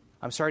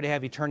 I'm sorry to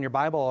have you turn your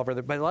Bible over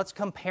there, but let's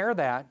compare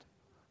that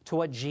to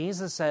what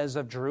Jesus says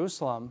of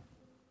Jerusalem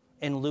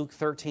in Luke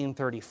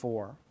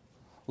 13:34.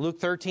 Luke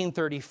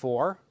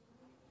 13:34,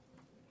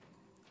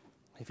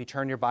 if you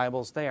turn your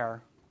Bibles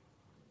there,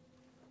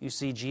 you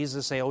see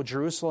Jesus say, "O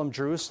Jerusalem,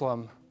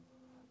 Jerusalem,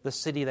 the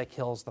city that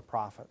kills the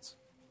prophets."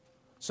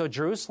 So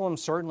Jerusalem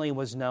certainly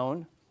was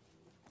known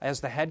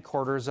as the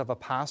headquarters of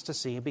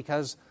apostasy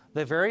because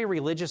the very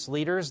religious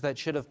leaders that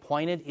should have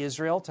pointed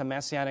Israel to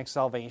messianic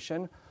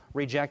salvation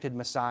rejected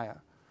Messiah.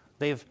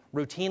 They've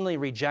routinely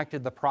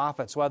rejected the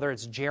prophets, whether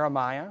it's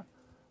Jeremiah,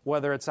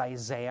 whether it's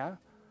Isaiah.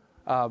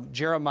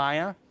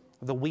 Jeremiah,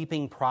 the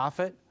weeping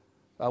prophet,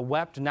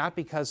 wept not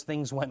because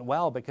things went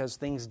well, because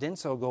things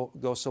didn't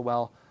go so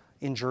well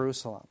in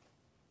Jerusalem.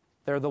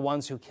 They're the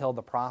ones who killed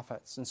the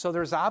prophets. And so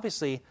there's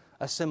obviously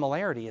a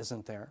similarity,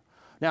 isn't there?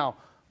 Now,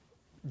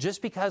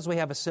 just because we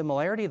have a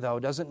similarity, though,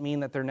 doesn't mean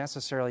that they're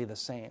necessarily the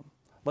same.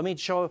 Let me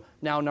show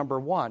now number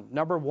 1.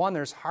 Number 1,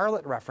 there's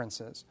harlot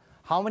references.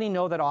 How many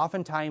know that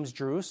oftentimes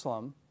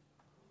Jerusalem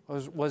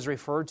was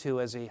referred to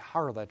as a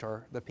harlot,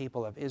 or the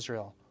people of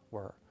Israel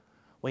were?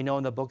 We know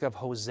in the book of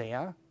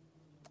Hosea,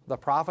 the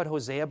prophet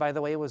Hosea, by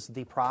the way, was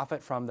the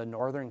prophet from the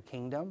northern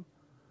kingdom.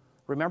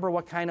 Remember,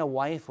 what kind of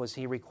wife was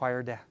he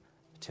required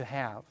to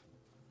have?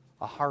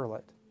 A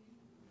harlot.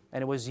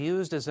 And it was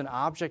used as an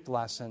object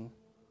lesson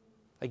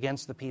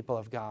against the people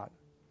of God.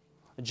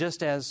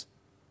 Just as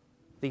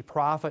the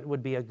prophet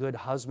would be a good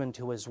husband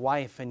to his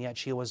wife, and yet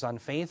she was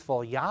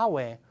unfaithful,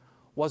 Yahweh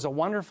was a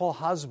wonderful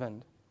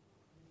husband,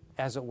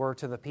 as it were,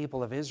 to the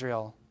people of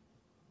Israel,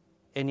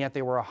 and yet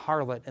they were a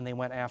harlot and they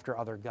went after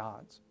other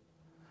gods.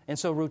 And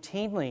so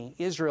routinely,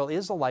 Israel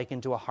is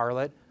likened to a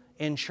harlot,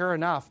 and sure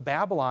enough,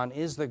 Babylon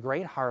is the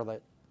great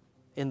harlot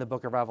in the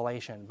book of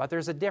Revelation. But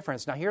there's a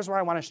difference. Now here's where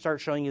I want to start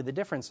showing you the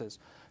differences.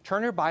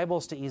 Turn your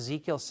Bibles to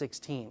Ezekiel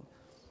 16.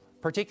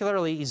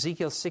 Particularly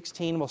Ezekiel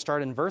 16, we'll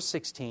start in verse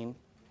 16.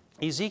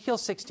 Ezekiel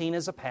 16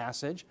 is a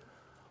passage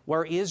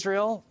where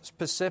Israel,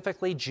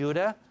 specifically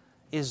Judah,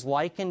 is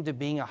likened to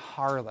being a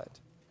harlot.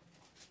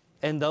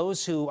 And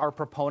those who are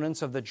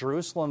proponents of the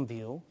Jerusalem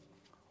view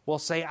will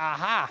say,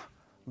 aha,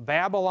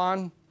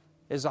 Babylon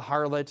is a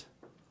harlot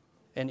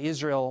and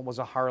Israel was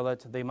a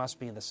harlot. They must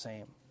be the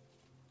same.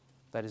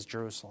 That is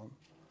Jerusalem.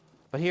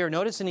 But here,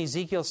 notice in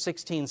Ezekiel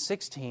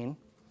 16:16,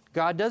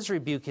 God does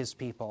rebuke his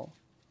people.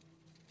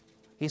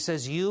 He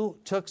says, "You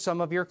took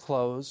some of your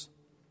clothes,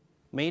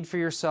 made for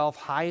yourself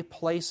high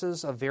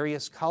places of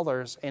various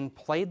colors, and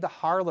played the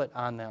harlot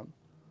on them,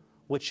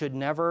 which should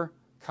never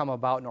come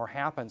about nor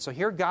happen." So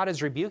here God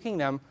is rebuking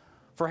them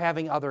for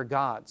having other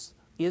gods.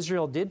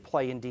 Israel did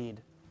play,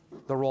 indeed,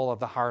 the role of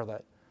the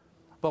harlot.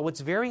 But what's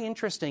very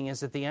interesting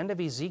is at the end of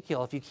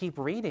Ezekiel, if you keep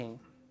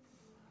reading,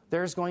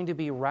 there's going to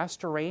be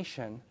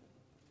restoration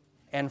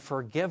and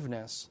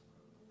forgiveness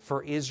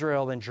for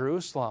Israel and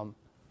Jerusalem.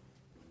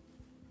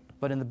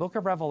 But in the book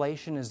of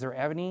Revelation, is there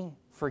any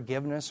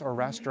forgiveness or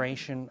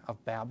restoration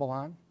of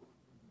Babylon?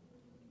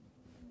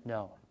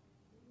 No.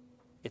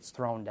 It's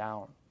thrown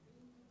down.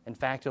 In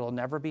fact, it'll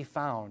never be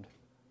found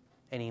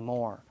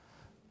anymore.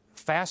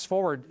 Fast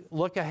forward,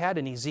 look ahead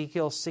in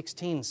Ezekiel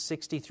 16,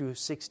 60 through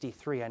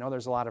 63. I know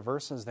there's a lot of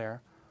verses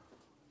there.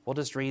 We'll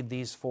just read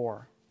these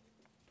 4.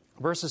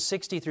 Verses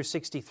 60 through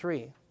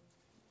 63.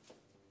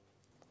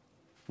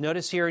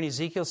 Notice here in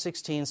Ezekiel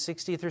 16,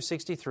 60 through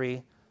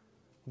 63,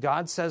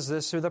 God says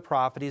this through the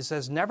prophet. He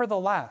says,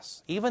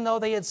 nevertheless, even though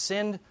they had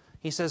sinned,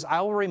 he says,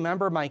 I will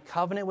remember my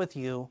covenant with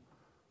you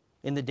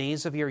in the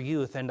days of your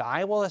youth, and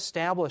I will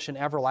establish an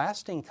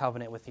everlasting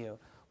covenant with you.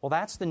 Well,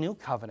 that's the new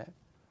covenant,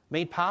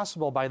 made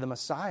possible by the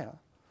Messiah.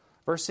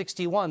 Verse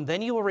 61,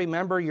 then you will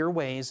remember your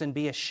ways and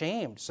be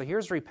ashamed. So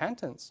here's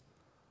repentance.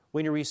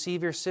 When you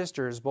receive your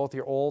sisters, both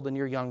your old and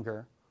your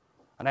younger,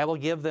 and I will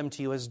give them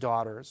to you as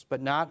daughters,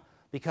 but not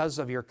because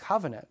of your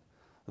covenant.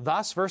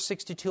 Thus, verse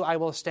 62, I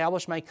will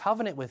establish my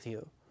covenant with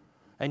you,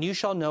 and you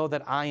shall know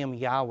that I am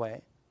Yahweh,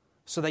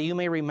 so that you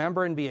may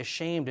remember and be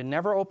ashamed and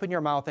never open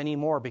your mouth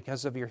anymore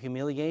because of your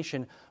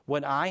humiliation,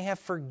 when I have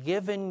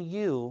forgiven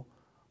you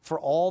for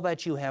all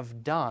that you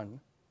have done,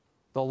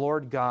 the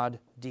Lord God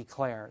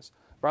declares.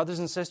 Brothers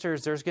and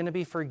sisters, there's going to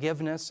be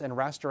forgiveness and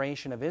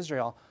restoration of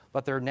Israel,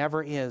 but there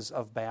never is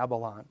of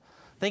Babylon.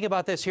 Think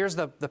about this. Here's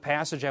the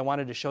passage I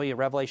wanted to show you,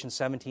 Revelation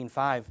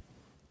 17:5.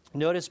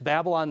 Notice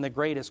Babylon the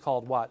Great is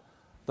called what?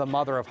 The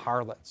mother of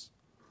harlots.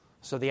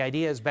 So the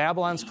idea is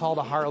Babylon's called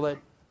a harlot,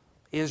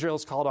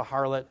 Israel's called a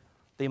harlot.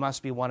 They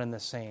must be one and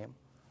the same.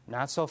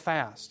 Not so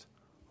fast.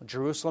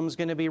 Jerusalem's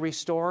going to be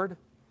restored.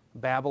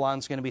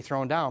 Babylon's going to be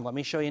thrown down. Let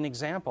me show you an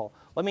example.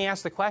 Let me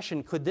ask the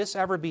question, could this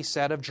ever be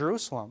said of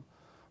Jerusalem?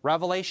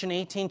 Revelation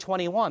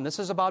 18:21, this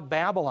is about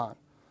Babylon,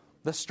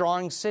 the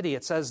strong city.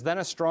 It says, then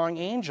a strong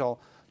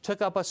angel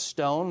took up a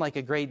stone like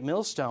a great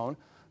millstone,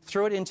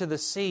 threw it into the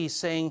sea,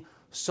 saying,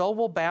 so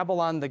will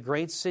Babylon the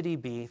great city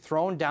be,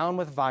 thrown down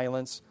with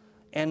violence,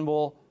 and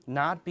will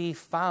not be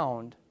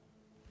found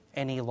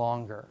any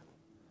longer.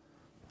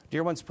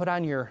 Dear ones, put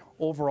on your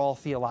overall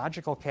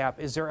theological cap.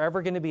 Is there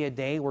ever going to be a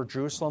day where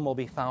Jerusalem will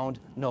be found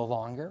no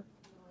longer?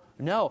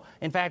 No.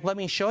 In fact, let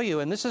me show you,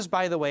 and this is,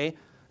 by the way,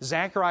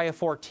 Zechariah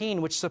 14,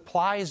 which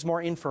supplies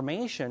more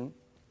information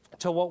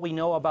to what we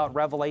know about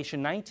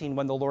Revelation 19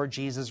 when the Lord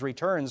Jesus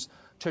returns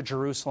to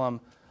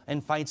Jerusalem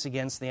and fights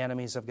against the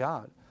enemies of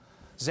God.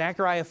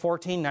 Zechariah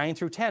 14, 9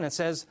 through 10, it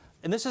says,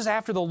 and this is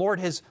after the Lord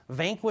has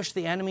vanquished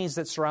the enemies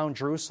that surround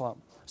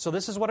Jerusalem. So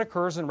this is what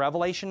occurs in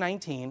Revelation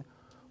 19.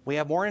 We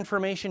have more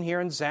information here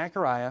in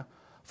Zechariah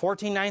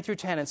 14, 9 through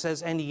 10. It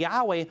says, and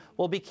Yahweh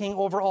will be king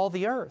over all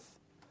the earth.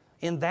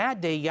 In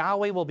that day,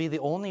 Yahweh will be the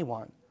only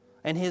one,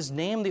 and his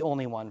name the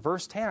only one.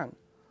 Verse 10,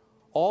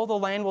 all the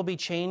land will be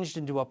changed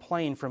into a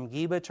plain from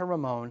Geba to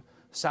Ramon,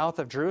 south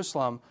of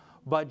Jerusalem,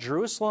 but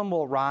Jerusalem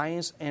will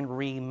rise and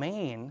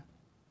remain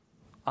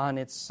on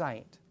its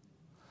site.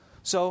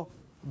 So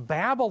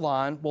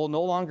Babylon will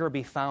no longer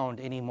be found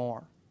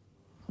anymore.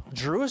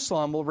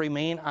 Jerusalem will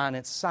remain on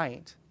its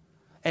site.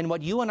 And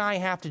what you and I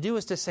have to do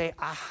is to say,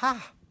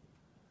 aha,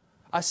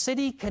 a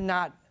city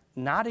cannot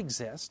not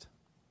exist.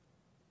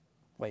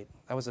 Wait,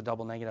 that was a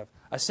double negative.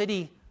 A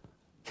city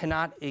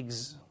cannot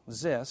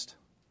exist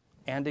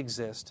and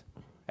exist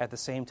at the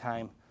same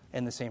time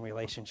in the same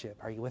relationship.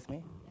 Are you with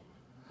me?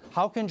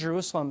 How can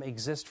Jerusalem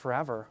exist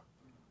forever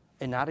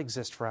and not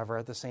exist forever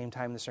at the same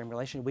time in the same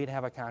relationship? We'd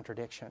have a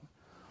contradiction.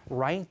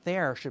 Right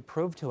there should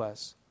prove to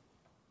us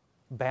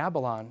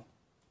Babylon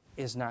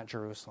is not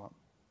Jerusalem.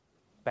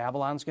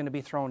 Babylon's going to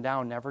be thrown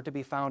down, never to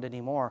be found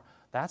anymore.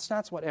 That's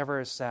not whatever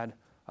is said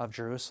of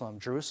Jerusalem.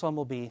 Jerusalem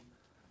will be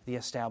the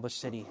established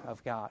city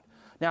of God.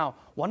 Now,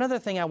 one other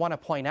thing I want to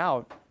point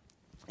out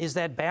is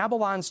that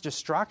Babylon's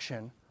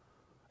destruction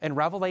in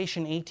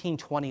Revelation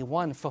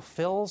 18:21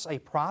 fulfills a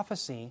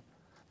prophecy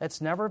that's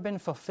never been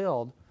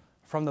fulfilled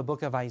from the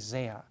book of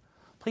Isaiah.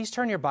 Please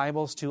turn your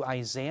Bibles to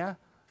Isaiah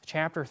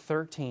chapter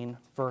 13,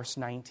 verse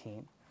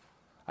 19.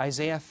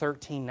 Isaiah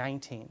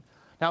 13:19.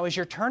 Now, as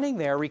you're turning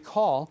there,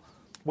 recall,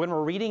 when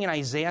we're reading in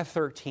Isaiah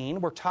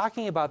 13, we're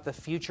talking about the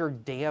future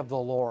day of the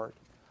Lord.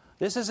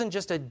 This isn't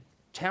just a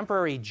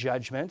temporary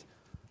judgment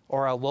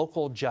or a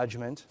local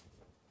judgment,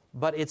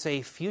 but it's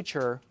a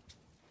future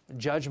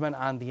judgment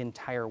on the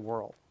entire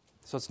world.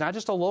 So it's not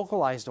just a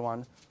localized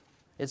one,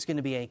 it's going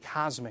to be a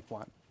cosmic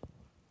one.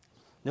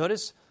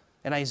 Notice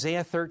in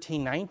Isaiah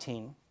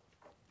 13:19,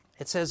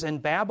 it says, in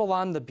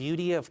Babylon the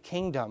beauty of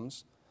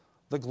kingdoms,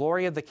 the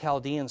glory of the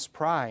Chaldeans'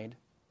 pride,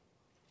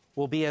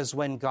 will be as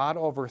when God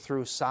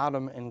overthrew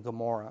Sodom and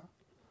Gomorrah.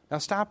 Now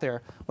stop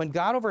there. When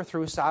God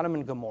overthrew Sodom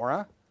and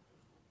Gomorrah,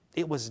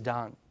 it was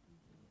done.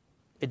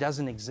 It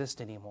doesn't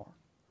exist anymore.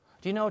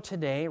 Do you know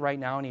today, right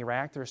now in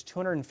Iraq, there's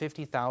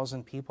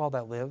 250,000 people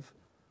that live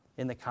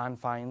in the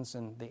confines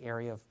in the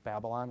area of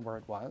Babylon where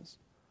it was?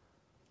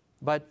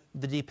 But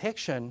the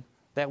depiction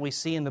that we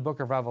see in the book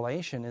of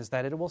Revelation is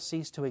that it will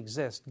cease to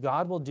exist.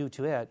 God will do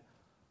to it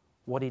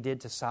what he did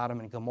to Sodom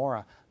and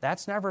Gomorrah.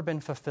 That's never been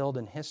fulfilled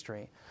in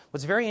history.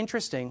 What's very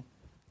interesting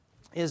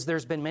is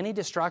there's been many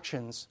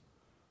destructions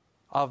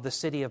of the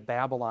city of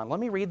Babylon. Let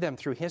me read them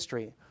through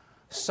history.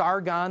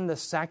 Sargon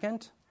II,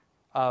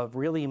 a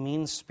really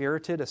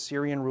mean-spirited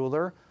Assyrian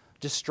ruler,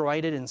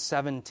 destroyed it in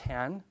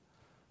 710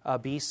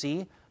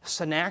 BC.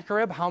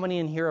 Sennacherib, how many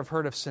in here have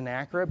heard of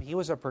Sennacherib? He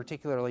was a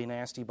particularly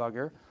nasty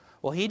bugger.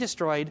 Well, he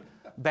destroyed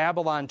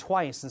Babylon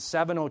twice, in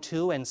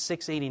 702 and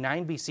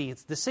 689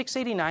 BC. The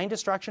 689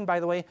 destruction, by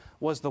the way,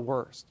 was the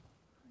worst.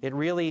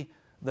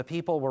 The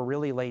people were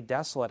really laid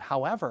desolate.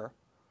 However,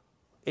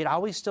 it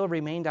always still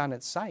remained on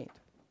its site.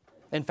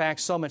 In fact,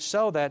 so much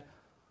so that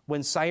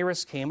when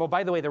Cyrus came, oh,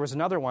 by the way, there was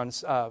another one,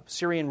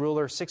 Syrian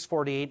ruler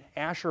 648,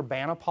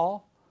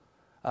 Ashurbanipal.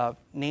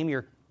 Name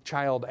your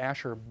child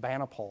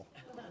Ashurbanipal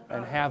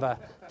and have a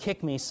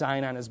kick me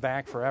sign on his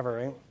back forever,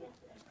 right?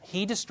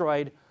 He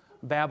destroyed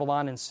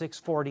Babylon in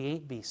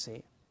 648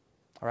 BC,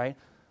 all right?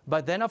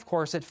 But then, of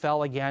course, it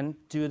fell again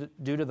due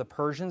to the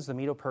Persians, the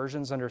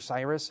Medo-Persians under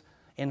Cyrus,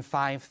 in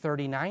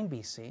 539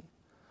 BC.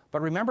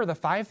 But remember, the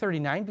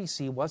 539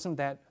 BC wasn't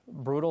that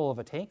brutal of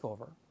a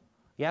takeover.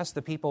 Yes,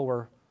 the people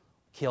were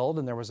killed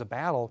and there was a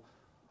battle,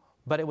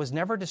 but it was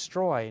never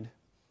destroyed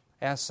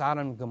as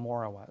Sodom and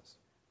Gomorrah was,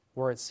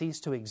 where it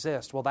ceased to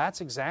exist. Well, that's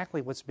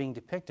exactly what's being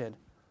depicted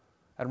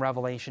in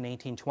Revelation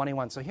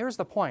 18:21. So here's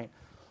the point.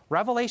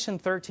 Revelation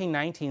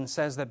 13:19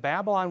 says that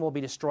Babylon will be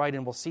destroyed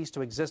and will cease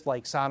to exist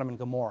like Sodom and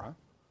Gomorrah.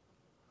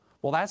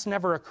 Well, that's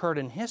never occurred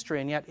in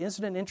history, and yet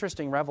isn't it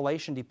interesting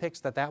Revelation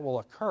depicts that will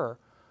occur?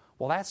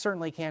 Well, that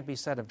certainly can't be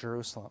said of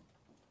Jerusalem.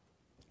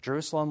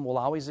 Jerusalem will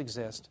always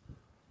exist.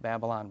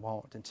 Babylon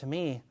won't. And to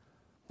me,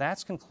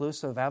 that's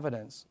conclusive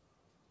evidence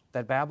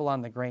that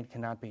Babylon the Great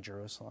cannot be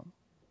Jerusalem.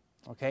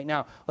 Okay,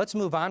 now let's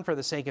move on for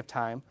the sake of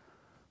time.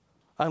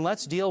 And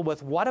let's deal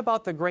with what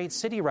about the great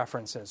city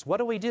references? What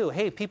do we do?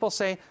 Hey, people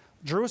say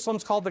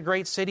Jerusalem's called the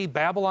great city,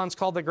 Babylon's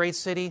called the great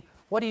city.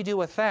 What do you do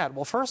with that?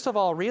 Well, first of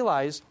all,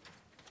 realize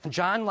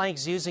John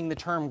likes using the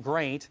term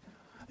great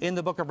in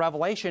the book of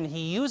Revelation.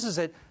 He uses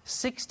it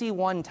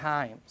 61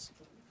 times.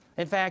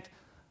 In fact,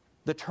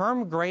 the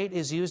term great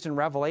is used in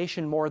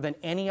Revelation more than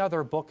any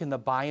other book in the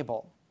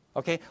Bible.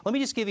 Okay, let me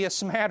just give you a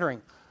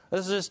smattering.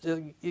 This is just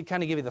to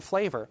kind of give you the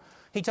flavor.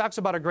 He talks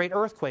about a great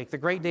earthquake, the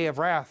great day of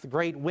wrath, the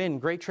great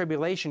wind, great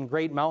tribulation,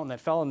 great mountain that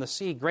fell in the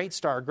sea, great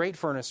star, great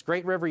furnace,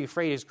 great river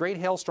Euphrates, great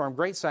hailstorm,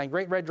 great sign,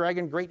 great red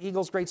dragon, great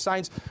eagles, great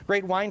signs,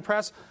 great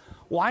winepress.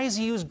 Why does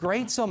he use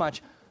great so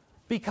much?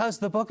 Because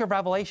the book of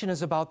Revelation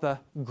is about the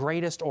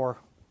greatest or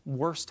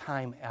worst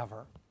time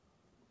ever.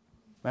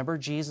 Remember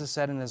Jesus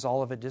said in his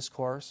Olivet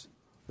Discourse,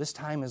 this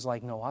time is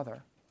like no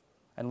other.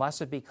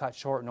 Unless it be cut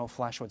short, no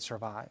flesh would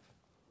survive.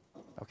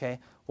 Okay?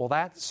 Well,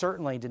 that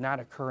certainly did not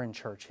occur in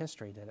church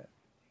history, did it?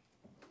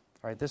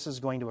 All right, this is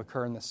going to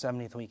occur in the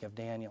 70th week of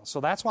Daniel. So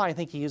that's why I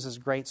think he uses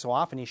great so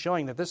often. He's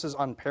showing that this is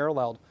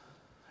unparalleled.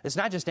 It's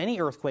not just any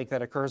earthquake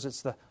that occurs,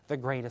 it's the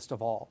greatest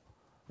of all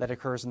that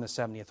occurs in the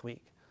 70th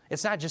week.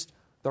 It's not just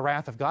the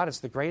wrath of God, it's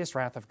the greatest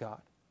wrath of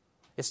God.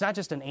 It's not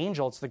just an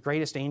angel, it's the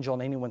greatest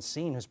angel anyone's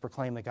seen who's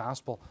proclaimed the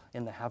gospel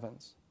in the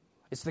heavens.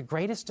 It's the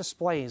greatest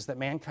displays that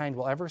mankind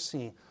will ever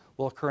see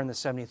will occur in the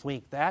 70th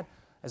week. That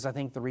is, I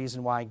think, the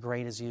reason why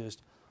great is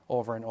used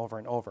over and over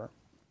and over.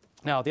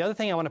 Now, the other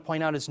thing I want to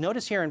point out is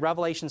notice here in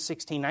Revelation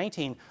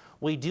 16:19,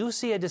 we do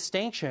see a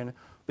distinction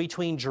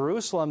between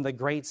Jerusalem, the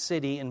great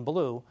city, in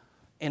blue,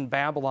 and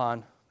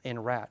Babylon in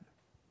red.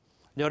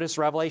 Notice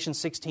Revelation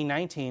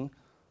 16:19,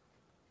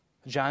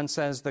 John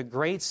says the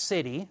great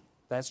city,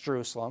 that's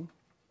Jerusalem,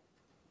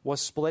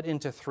 was split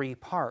into 3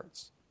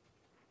 parts.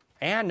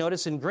 And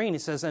notice in green, he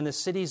says, and the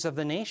cities of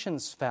the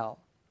nations fell.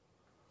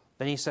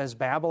 Then he says,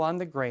 Babylon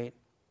the Great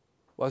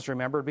was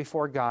remembered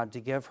before God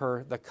to give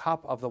her the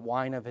cup of the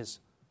wine of his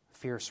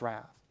fierce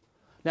wrath.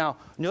 Now,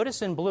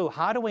 notice in blue,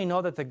 how do we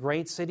know that the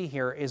great city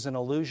here is an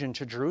allusion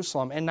to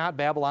Jerusalem and not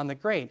Babylon the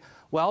Great?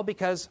 Well,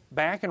 because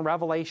back in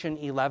Revelation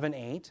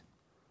 11:8,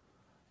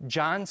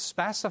 John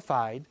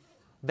specified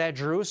that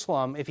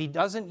Jerusalem, if he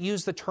doesn't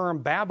use the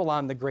term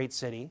Babylon the great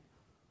city,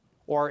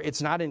 or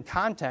it's not in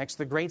context,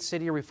 the great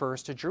city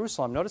refers to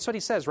Jerusalem. Notice what he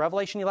says,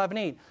 Revelation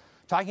 11:8,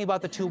 talking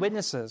about the 2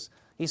 witnesses.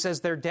 He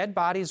says, their dead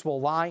bodies will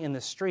lie in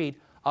the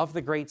street of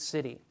the great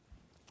city,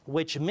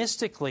 which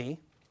mystically,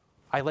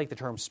 I like the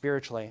term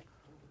spiritually,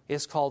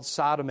 is called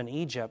Sodom and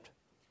Egypt,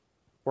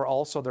 where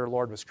also their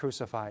Lord was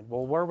crucified.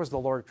 Well, where was the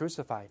Lord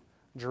crucified?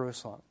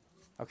 Jerusalem.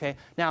 Okay?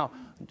 Now,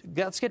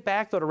 let's get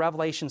back, though, to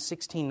Revelation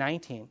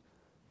 16:19.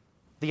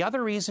 The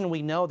other reason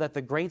we know that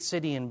the great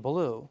city in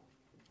blue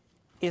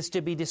is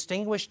to be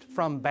distinguished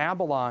from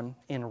Babylon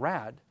in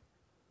red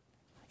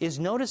is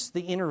notice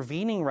the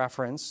intervening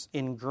reference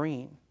in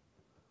green.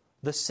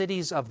 The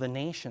cities of the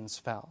nations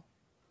fell.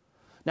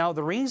 Now,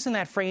 the reason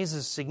that phrase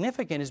is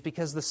significant is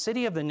because the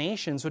city of the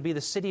nations would be the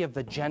city of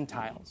the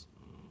Gentiles,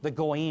 the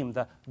Goyim,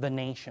 the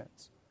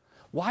nations.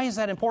 Why is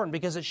that important?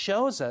 Because it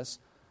shows us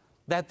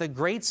that the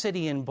great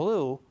city in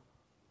blue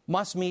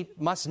must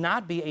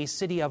not be a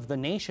city of the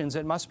nations.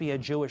 It must be a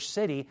Jewish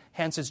city,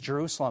 hence it's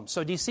Jerusalem.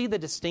 So do you see the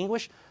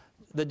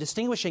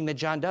distinguishing that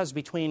John does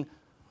between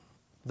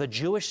the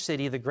Jewish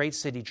city, the great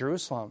city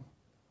Jerusalem,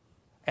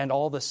 and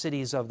all the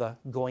cities of the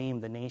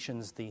Goyim, the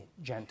nations, the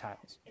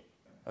Gentiles?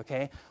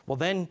 Okay? Well,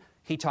 then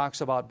he talks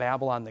about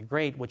Babylon the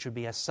Great, which would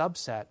be a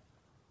subset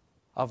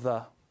of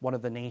one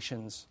of the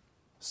nation's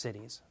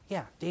cities.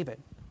 Yeah,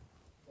 David.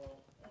 Well,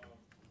 it talks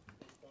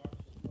about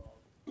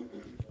Babylon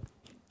will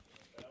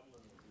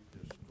be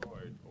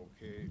destroyed,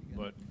 okay,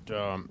 but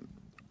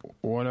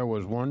what I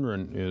was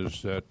wondering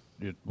is that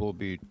it will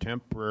be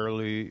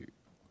temporarily,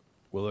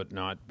 will it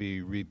not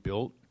be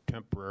rebuilt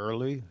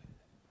temporarily?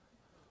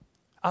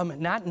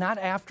 Not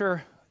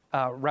after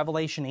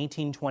Revelation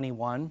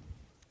 18:21.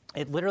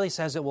 It literally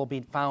says it will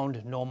be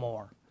found no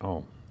more.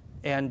 Oh.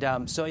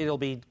 And so it'll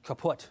be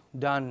kaput,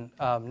 done,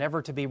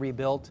 never to be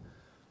rebuilt.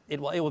 It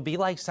will be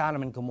like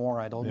Sodom and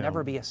Gomorrah. It'll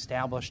never be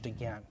established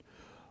again.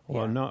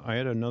 Well, no, I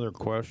had another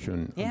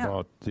question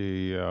about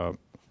the.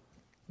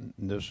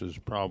 This is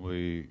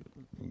probably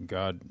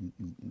God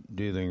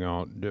dealing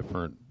out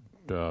different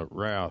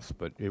wrath,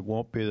 but it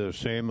won't be the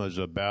same as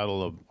a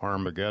battle of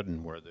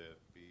Armageddon, where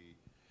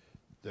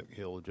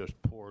he'll just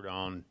pour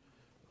down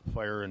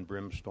fire and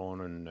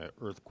brimstone and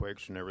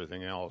earthquakes and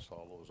everything else,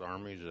 all those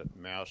armies that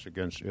mass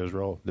against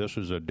Israel. This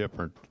is a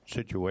different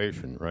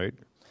situation, right?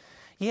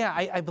 Yeah,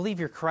 I believe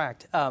you're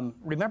correct.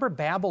 Remember,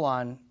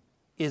 Babylon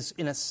is,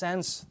 in a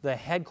sense, the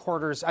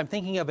headquarters. I'm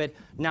thinking of it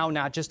now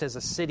not just as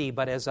a city,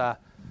 but as a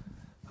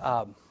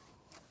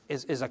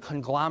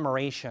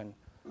conglomeration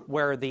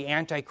where the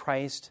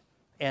Antichrist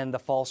and the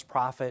false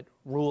prophet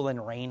rule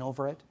and reign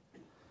over it.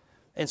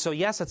 And so,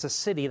 yes, it's a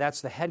city.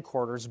 That's the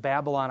headquarters.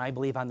 Babylon, I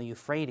believe, on the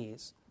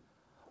Euphrates.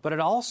 But it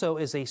also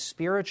is a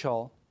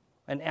spiritual,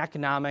 an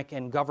economic,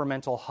 and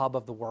governmental hub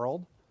of the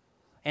world.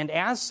 And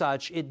as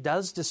such, it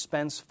does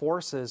dispense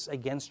forces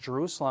against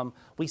Jerusalem.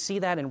 We see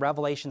that in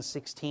Revelation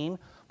 16,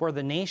 where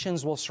the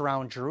nations will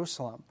surround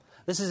Jerusalem.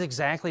 This is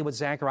exactly what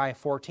Zechariah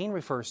 14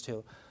 refers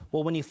to.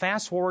 Well, when you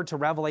fast forward to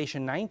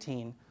Revelation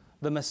 19,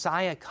 the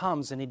Messiah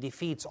comes and he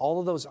defeats all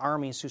of those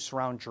armies who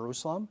surround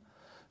Jerusalem.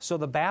 So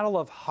the battle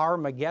of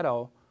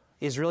Har-Megiddo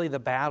is really the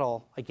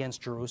battle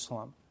against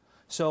Jerusalem.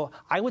 So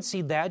I would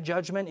see that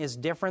judgment is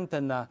different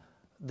than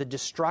the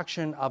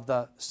destruction of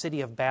the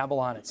city of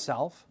Babylon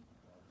itself.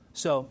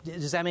 So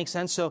does that make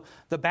sense? So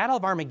the battle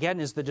of Armageddon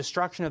is the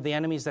destruction of the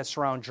enemies that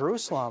surround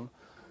Jerusalem,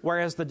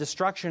 whereas the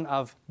destruction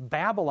of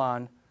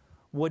Babylon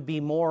would be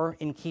more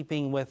in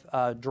keeping with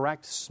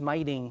direct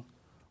smiting,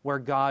 where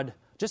God,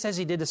 just as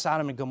he did to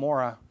Sodom and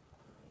Gomorrah,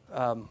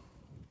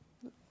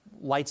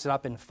 lights it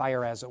up in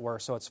fire, as it were,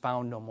 so it's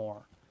found no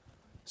more.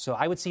 So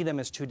I would see them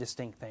as two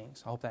distinct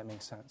things. I hope that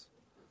makes sense.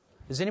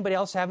 Does anybody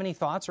else have any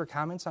thoughts or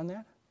comments on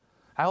that?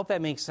 I hope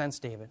that makes sense,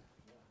 David.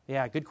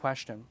 Yeah, good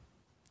question.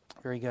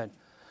 Very good.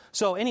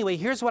 So anyway,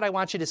 here's what I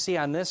want you to see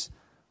on this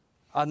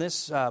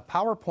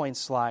PowerPoint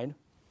slide,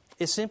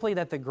 is simply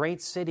that the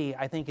great city,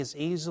 I think, is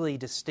easily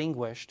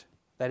distinguished,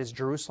 that is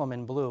Jerusalem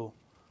in blue,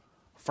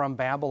 from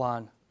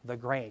Babylon the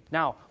Great.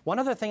 Now, one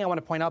other thing I want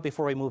to point out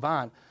before we move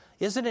on,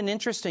 isn't it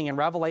interesting in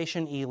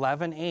Revelation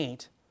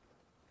 11:8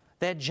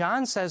 that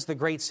John says the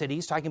great city,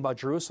 he's talking about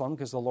Jerusalem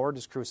because the Lord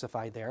is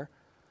crucified there.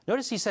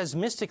 Notice he says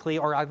mystically,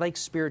 or I like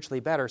spiritually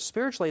better.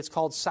 Spiritually, it's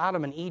called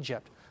Sodom and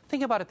Egypt.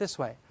 Think about it this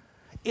way.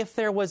 If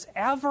there was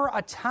ever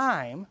a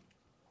time,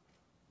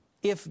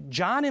 if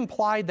John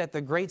implied that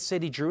the great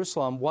city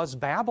Jerusalem was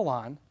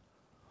Babylon,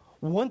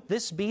 wouldn't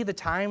this be the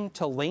time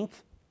to link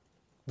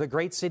the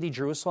great city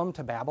Jerusalem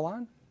to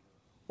Babylon?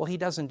 Well, he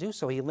doesn't do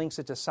so. He links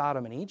it to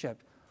Sodom and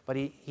Egypt, but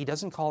he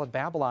doesn't call it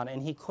Babylon,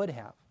 and he could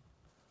have.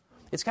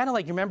 It's kind of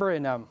like, you remember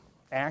in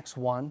Acts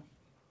 1,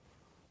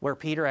 where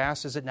Peter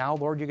asked, is it now,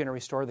 Lord, you're going to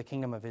restore the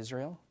kingdom of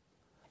Israel?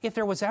 If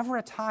there was ever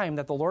a time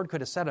that the Lord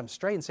could have set him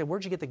straight and said,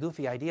 where'd you get the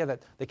goofy idea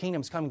that the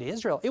kingdom's coming to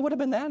Israel? It would have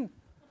been then.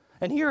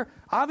 And here,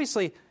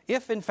 obviously,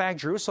 if in fact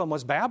Jerusalem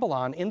was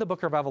Babylon in the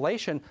book of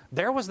Revelation,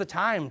 there was the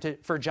time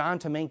for John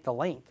to make the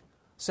link,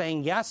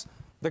 saying, yes,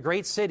 the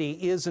great city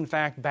is in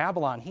fact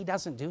Babylon. He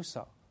doesn't do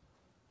so.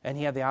 And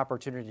he had the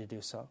opportunity to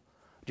do so.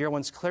 Dear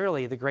ones,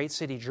 clearly the great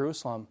city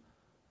Jerusalem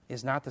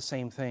is not the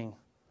same thing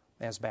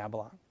as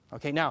Babylon.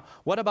 Okay, now,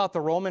 what about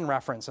the Roman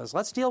references?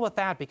 Let's deal with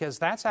that, because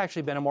that's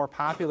actually been a more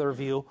popular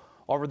view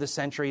over the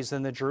centuries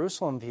than the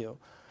Jerusalem view.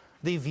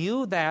 The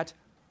view that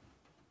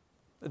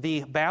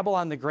the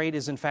Babylon the Great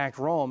is in fact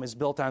Rome is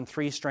built on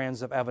three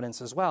strands of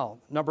evidence as well.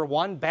 Number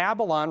one,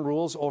 Babylon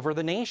rules over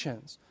the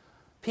nations.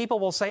 People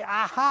will say,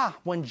 aha,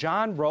 when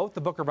John wrote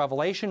the book of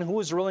Revelation, who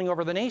was ruling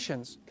over the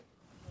nations?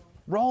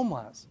 Rome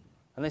was.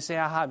 And they say,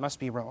 aha, it must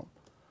be Rome.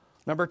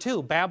 Number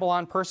two,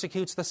 Babylon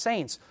persecutes the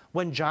saints.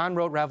 When John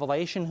wrote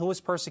Revelation, who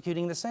was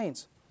persecuting the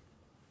saints?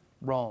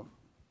 Rome.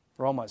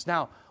 Rome was.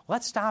 Now,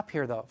 let's stop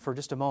here, though, for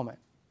just a moment.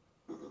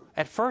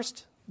 At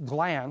first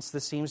glance,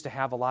 this seems to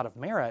have a lot of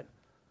merit,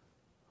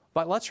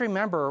 but let's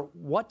remember,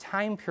 what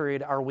time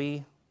period are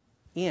we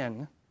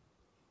in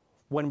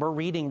when we're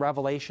reading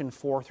Revelation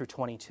 4 through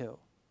 22?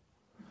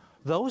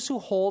 Those who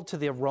hold to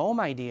the Rome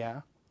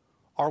idea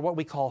are what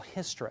we call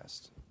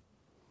historists.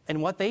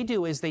 And what they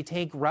do is they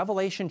take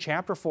Revelation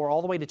chapter 4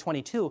 all the way to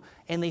 22,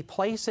 and they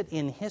place it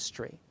in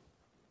history.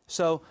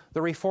 So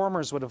the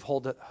Reformers would have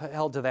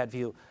held to that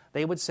view.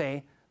 They would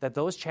say that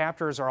those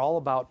chapters are all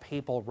about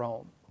papal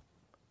Rome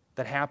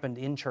that happened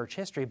in church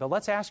history. But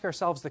let's ask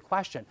ourselves the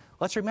question.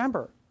 Let's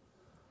remember,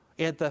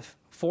 at the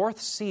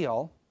fourth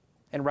seal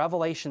in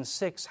Revelation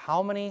 6,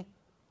 how many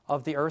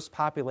of the earth's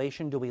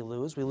population do we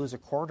lose? We lose a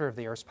quarter of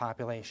the earth's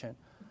population.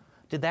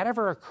 Did that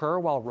ever occur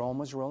while Rome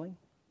was ruling?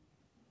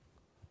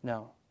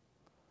 No.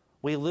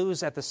 We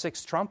lose at the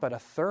sixth trumpet a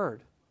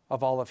third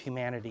of all of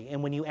humanity.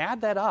 And when you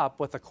add that up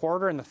with a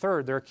quarter and a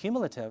third, they're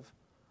cumulative.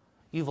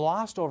 You've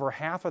lost over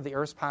half of the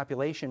earth's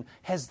population.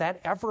 Has that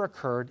ever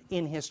occurred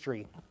in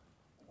history?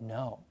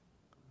 No.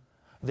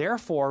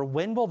 Therefore,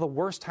 when will the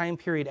worst time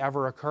period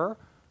ever occur?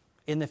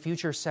 In the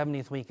future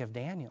 70th week of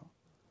Daniel.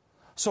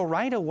 So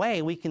right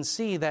away, we can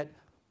see that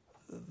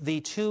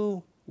the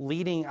two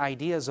leading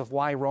ideas of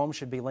why Rome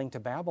should be linked to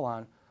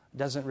Babylon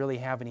doesn't really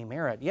have any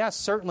merit. Yes,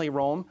 certainly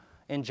Rome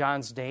in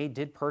John's day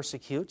did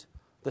persecute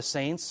the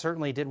saints,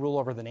 certainly did rule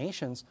over the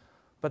nations,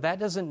 but that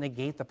doesn't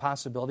negate the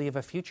possibility of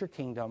a future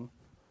kingdom,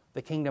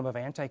 the kingdom of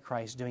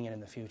Antichrist, doing it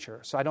in the future.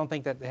 So I don't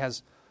think that it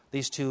has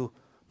these 2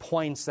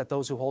 points that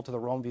those who hold to the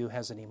Rome view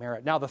has any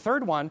merit. Now, the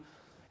third one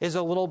is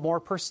a little more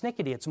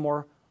persnickety. It's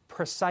more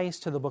precise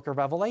to the book of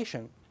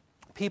Revelation.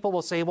 People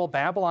will say, well,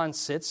 Babylon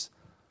sits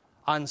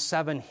on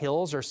 7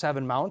 hills or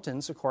 7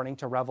 mountains, according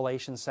to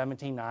Revelation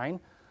 17:9,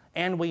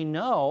 and we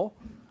know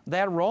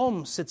that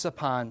Rome sits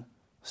upon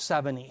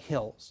 7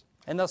 hills.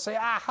 And they'll say,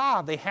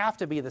 aha, they have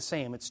to be the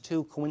same. It's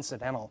too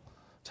coincidental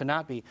to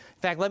not be.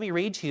 In fact, let me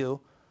read to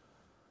you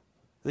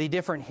the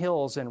different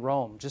hills in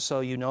Rome, just so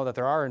you know that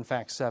there are, in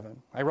fact,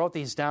 7. I wrote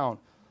these down.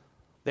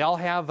 They all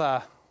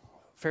have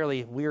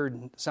fairly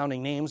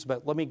weird-sounding names,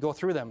 but let me go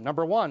through them.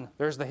 Number 1,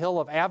 there's the hill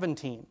of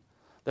Aventine.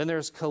 Then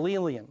there's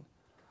Calilian.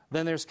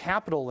 Then there's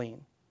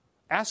Capitoline,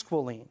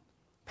 Esquiline,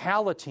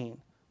 Palatine,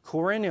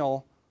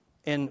 Quirinal,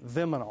 and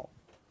Viminal.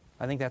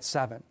 I think that's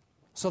 7.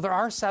 So there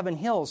are 7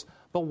 hills,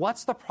 but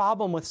what's the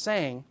problem with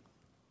saying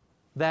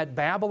that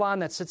Babylon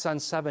that sits on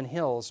 7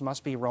 hills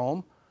must be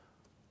Rome?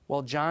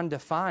 Well, John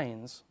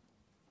defines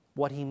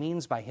what he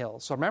means by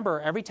hills. So remember,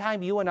 every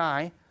time you and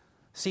I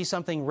see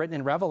something written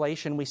in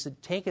Revelation, we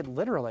should take it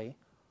literally,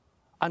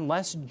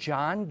 unless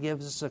John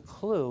gives us a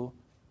clue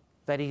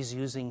that he's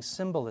using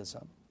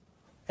symbolism.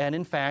 And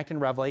in fact, in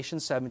Revelation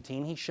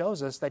 17, he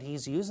shows us that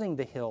he's using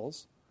the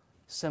hills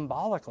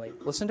symbolically.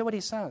 Listen to what he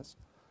says.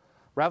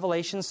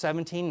 Revelation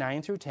 17,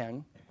 9 through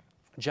 10,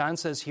 John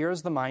says, here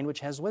is the mind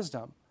which has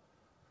wisdom.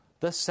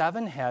 The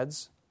 7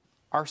 heads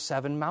are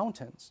 7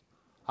 mountains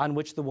on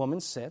which the woman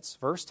sits,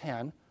 verse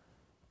 10,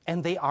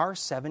 and they are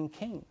 7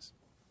 kings.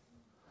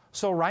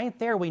 So right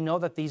there we know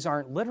that these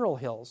aren't literal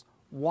hills.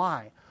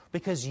 Why?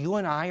 Because you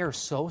and I are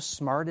so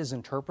smart as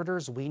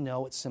interpreters, we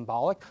know it's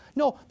symbolic?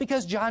 No,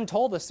 because John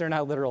told us they're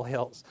not literal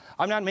hills.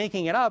 I'm not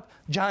making it up.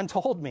 John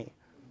told me.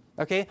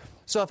 Okay?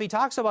 So if he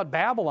talks about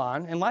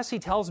Babylon, unless he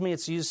tells me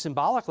it's used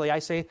symbolically, I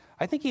say,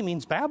 I think he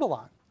means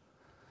Babylon.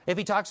 If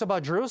he talks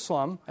about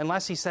Jerusalem,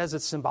 unless he says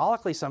it's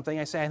symbolically something,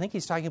 I say, I think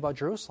he's talking about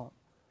Jerusalem.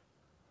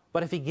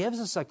 But if he gives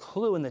us a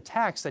clue in the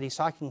text that he's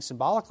talking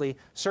symbolically,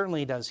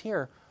 certainly he does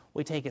here,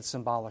 we take it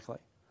symbolically.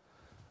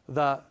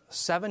 The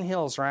 7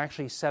 hills are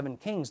actually 7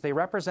 kings. They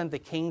represent the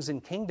kings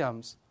and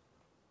kingdoms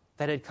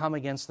that had come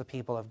against the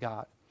people of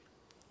God.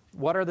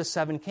 What are the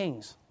 7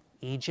 kings?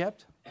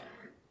 Egypt,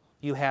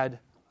 you had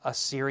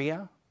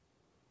Assyria,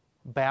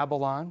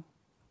 Babylon,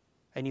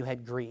 and you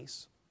had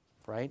Greece,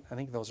 right? I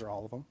think those are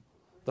all of them.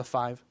 The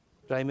 5.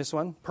 Did I miss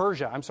one?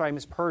 Persia. I'm sorry, I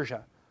missed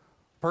Persia.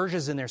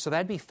 Persia's in there, so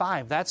that'd be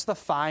 5. That's the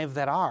 5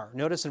 that are.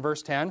 Notice in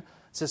verse 10, it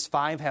says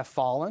 5 have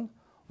fallen.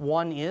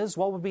 1 is.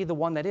 What would be the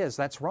one that is?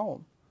 That's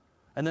Rome.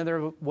 And then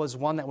there was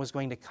one that was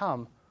going to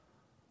come.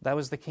 That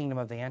was the kingdom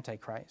of the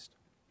Antichrist.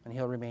 And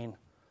he'll remain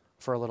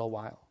for a little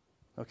while.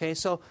 Okay,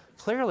 so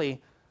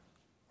clearly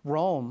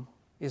Rome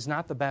is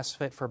not the best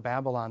fit for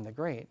Babylon the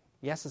Great.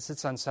 Yes, it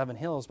sits on 7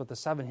 hills, but the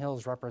 7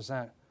 hills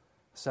represent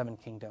 7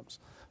 kingdoms.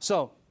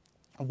 So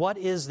what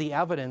is the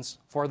evidence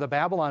for the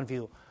Babylon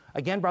view?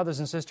 Again, brothers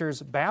and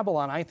sisters,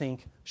 Babylon, I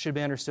think, should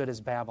be understood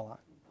as Babylon.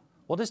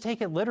 We'll just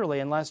take it literally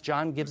unless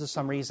John gives us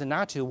some reason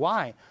not to.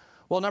 Why?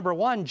 Well, number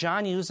 1,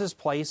 John uses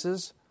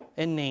places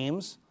and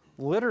names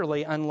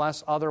literally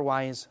unless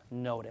otherwise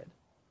noted.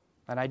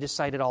 And I just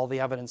cited all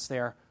the evidence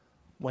there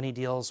when he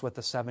deals with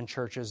the 7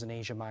 churches in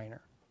Asia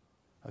Minor.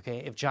 Okay,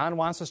 if John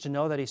wants us to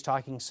know that he's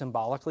talking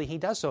symbolically, he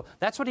does so.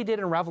 That's what he did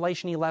in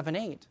Revelation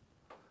 11:8.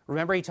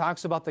 Remember, he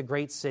talks about the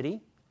great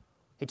city.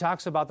 He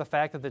talks about the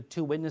fact that the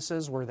 2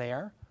 witnesses were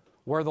there,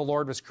 where the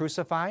Lord was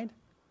crucified.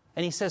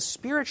 And he says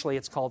spiritually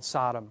it's called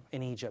Sodom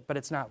in Egypt, but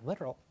it's not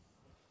literal.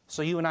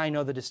 So you and I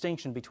know the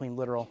distinction between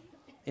literal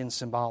and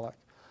symbolic.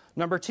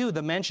 Number 2,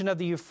 the mention of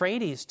the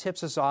Euphrates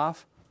tips us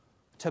off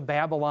to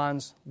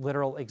Babylon's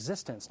literal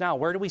existence. Now,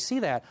 where do we see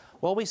that?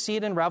 Well, we see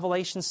it in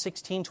Revelation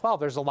 16:12.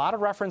 There's a lot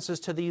of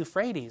references to the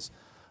Euphrates.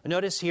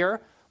 Notice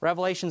here,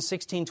 Revelation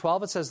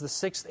 16:12, it says the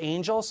 6th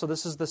angel, so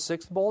this is the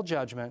 6th bowl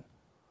judgment,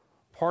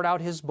 poured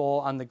out his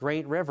bowl on the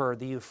great river,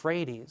 the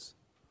Euphrates,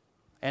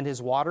 and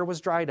his water was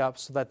dried up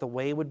so that the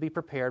way would be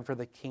prepared for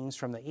the kings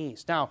from the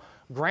east. Now,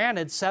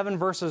 granted, 7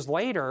 verses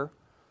later,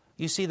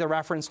 you see the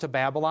reference to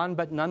Babylon,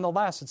 but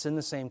nonetheless, it's in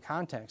the same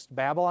context.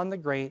 Babylon the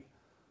Great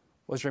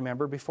was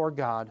remembered before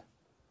God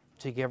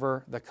to give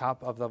her the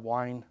cup of the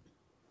wine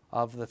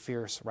of the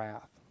fierce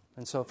wrath.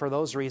 And so for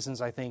those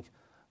reasons, I think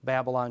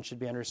Babylon should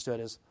be understood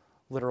as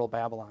literal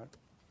Babylon.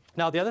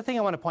 Now, the other thing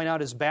I want to point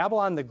out is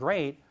Babylon the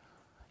Great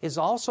is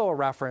also a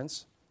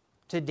reference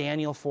to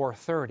Daniel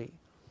 4:30.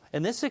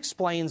 And this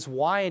explains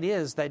why it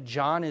is that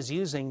John is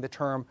using the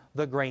term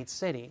the great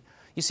city.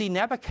 You see,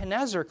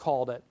 Nebuchadnezzar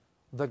called it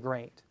the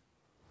Great.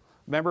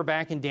 Remember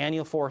back in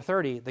Daniel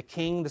 4:30, the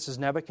king, this is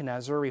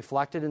Nebuchadnezzar,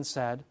 reflected and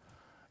said,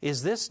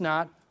 "Is this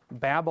not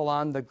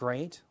Babylon the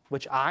Great,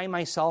 which I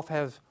myself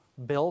have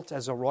built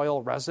as a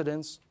royal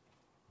residence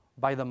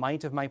by the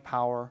might of my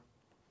power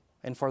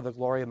and for the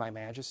glory of my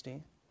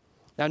majesty?"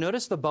 Now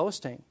notice the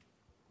boasting.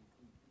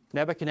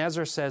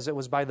 Nebuchadnezzar says it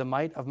was by the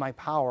might of my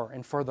power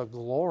and for the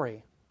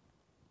glory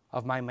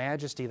of my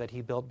majesty that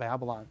he built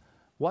Babylon.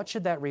 What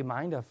should that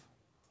remind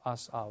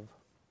us of?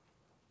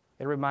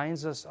 It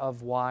reminds us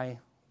of why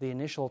the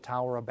initial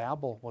Tower of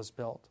Babel was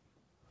built.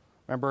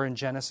 Remember in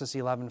Genesis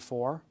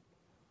 11:4?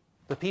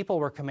 The people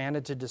were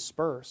commanded to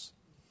disperse.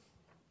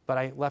 But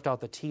I left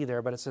out the T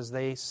there, but it says,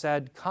 they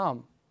said,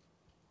 "Come,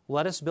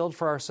 let us build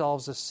for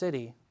ourselves a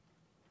city,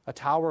 a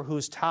tower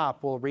whose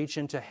top will reach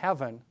into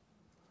heaven,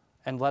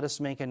 and let us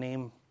make a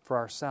name for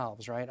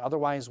ourselves," right?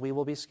 Otherwise, we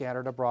will be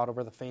scattered abroad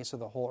over the face of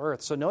the whole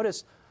earth. So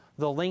notice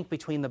the link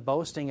between the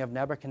boasting of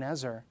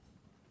Nebuchadnezzar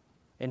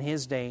in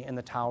his day and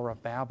the Tower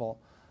of Babel.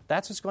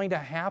 That's what's going to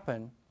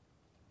happen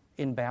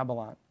in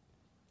Babylon.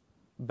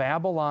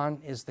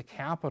 Babylon is the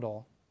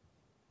capital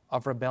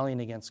of rebellion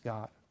against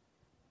God,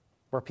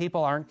 where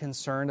people aren't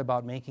concerned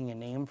about making a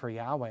name for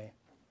Yahweh.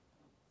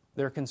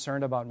 They're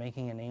concerned about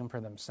making a name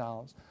for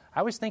themselves. I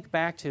always think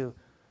back to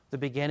the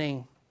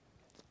beginning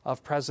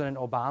of President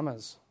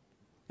Obama's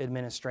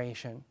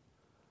administration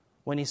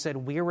when he said,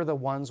 "We were the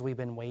ones we've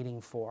been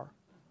waiting for."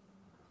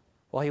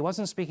 Well, he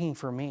wasn't speaking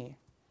for me.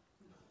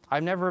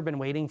 I've never been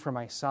waiting for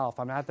myself.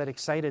 I'm not that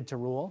excited to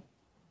rule.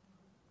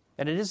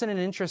 And isn't it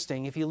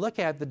interesting? If you look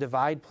at the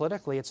divide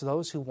politically, it's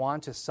those who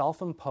want to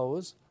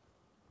self-impose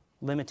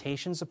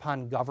limitations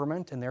upon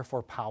government and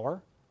therefore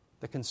power,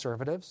 the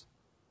conservatives,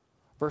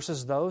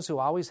 versus those who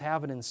always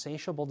have an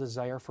insatiable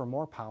desire for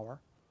more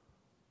power.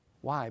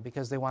 Why?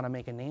 Because they want to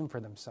make a name for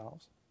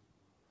themselves.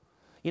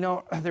 You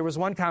know, there was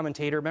one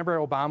commentator, remember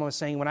Obama was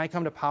saying, "When I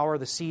come to power,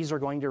 the seas are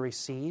going to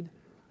recede."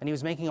 And he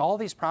was making all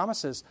these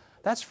promises.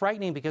 That's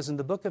frightening because in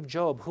the book of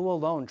Job, who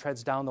alone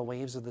treads down the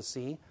waves of the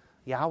sea?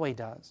 Yahweh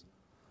does.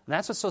 And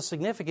that's what's so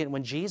significant.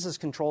 When Jesus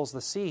controls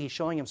the sea, he's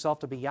showing himself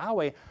to be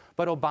Yahweh.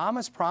 But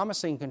Obama's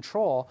promising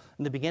control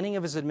in the beginning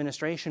of his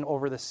administration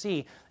over the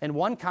sea. And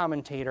one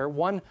commentator,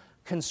 one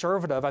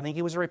conservative, I think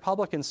he was a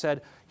Republican,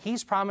 said,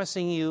 "He's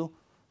promising you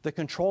the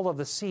control of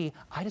the sea.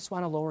 I just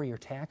want to lower your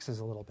taxes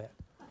a little bit."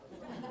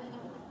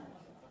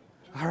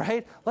 All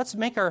right? Let's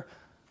make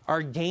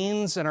our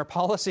gains and our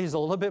policies a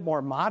little bit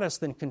more modest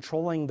than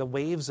controlling the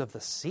waves of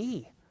the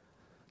sea.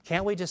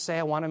 Can't we just say,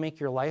 "I want to make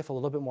your life a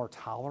little bit more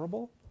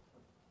tolerable"?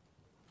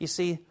 You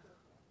see,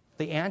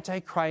 the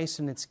Antichrist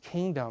and its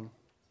kingdom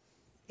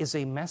is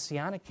a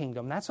messianic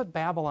kingdom. That's what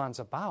Babylon's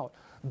about.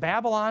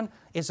 Babylon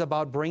is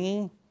about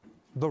bringing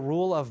the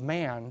rule of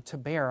man to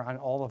bear on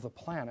all of the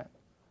planet.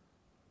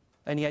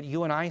 And yet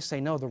you and I say,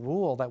 no, the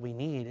rule that we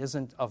need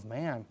isn't of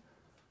man,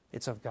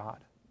 it's of God.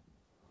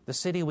 The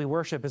city we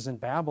worship isn't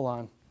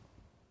Babylon.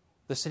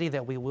 The city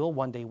that we will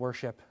one day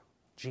worship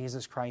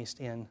Jesus Christ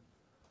in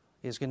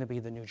is going to be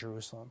the New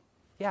Jerusalem.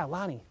 Yeah,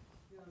 Lonnie.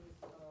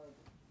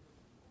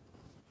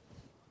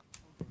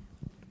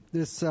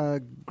 This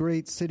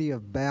great city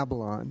of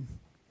Babylon,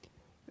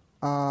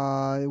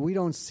 we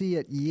don't see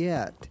it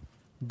yet,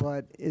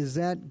 but is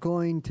that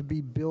going to be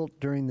built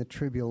during the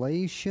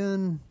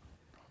tribulation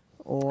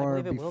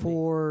or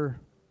before?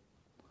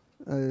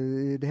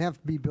 It'd have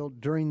to be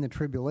built during the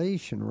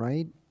tribulation,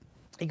 right?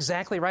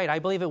 Exactly right. I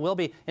believe it will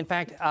be. In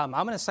fact, I'm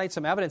going to cite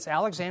some evidence.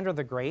 Alexander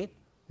the Great,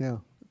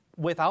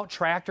 without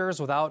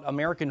tractors, without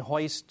American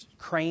hoist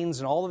cranes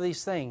and all of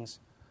these things,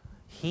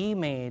 he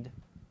made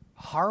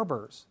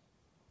harbors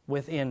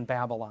within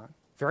Babylon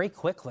very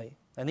quickly.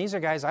 And these are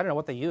guys, I don't know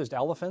what they used,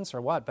 elephants or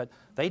what, but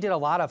they did a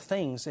lot of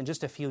things in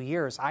just a few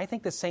years. I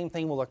think the same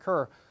thing will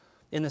occur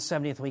in the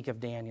 70th week of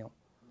Daniel.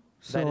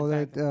 So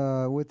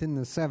that within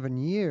the 7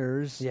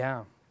 years...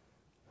 Yeah.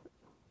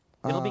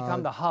 It'll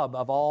become the hub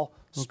of all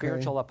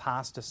spiritual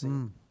apostasy.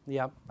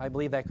 Yep, I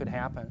believe that could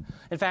happen.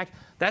 In fact,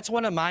 that's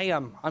one of my...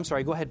 I'm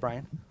sorry, go ahead,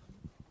 Brian.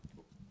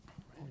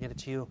 I'll get it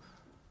to you.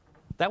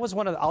 That was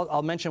one of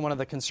I'll mention one of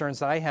the concerns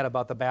that I had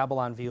about the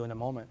Babylon view in a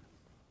moment.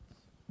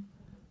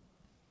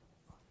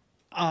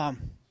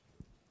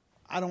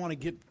 I don't want to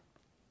get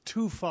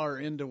too far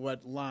into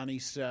what Lonnie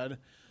said,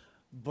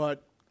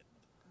 but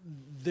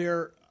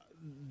the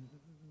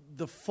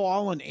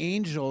fallen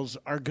angels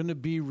are going to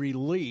be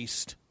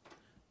released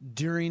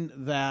during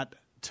that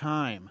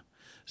time.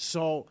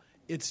 So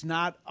it's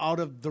not out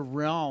of the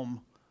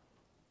realm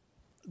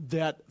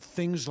that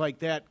things like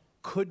that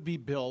could be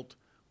built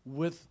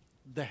with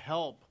the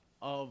help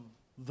of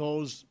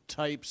those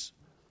types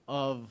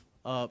of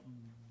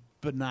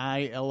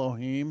B'nai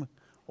Elohim,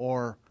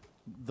 or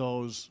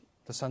those...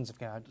 The sons of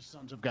God. The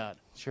sons of God.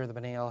 Sure, the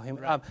B'nai Elohim.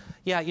 Right.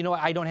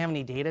 I don't have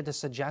any data to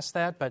suggest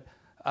that, but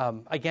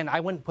again, I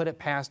wouldn't put it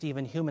past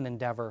even human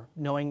endeavor,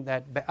 knowing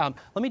that...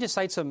 let me just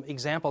cite some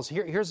examples. I'm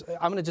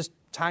going to just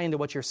tie into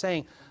what you're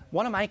saying.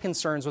 One of my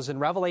concerns was in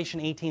Revelation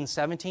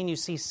 18:17, you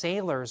see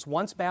sailors.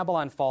 Once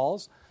Babylon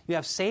falls, you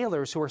have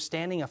sailors who are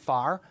standing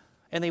afar,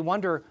 And they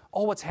wonder,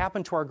 oh, what's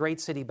happened to our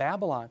great city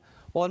Babylon?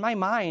 Well, in my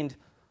mind,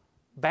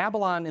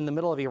 Babylon in the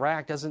middle of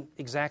Iraq doesn't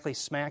exactly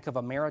smack of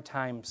a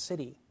maritime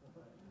city.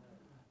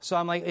 So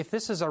I'm like, if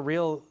this is a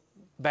real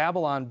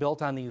Babylon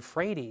built on the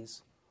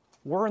Euphrates,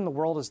 where in the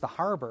world is the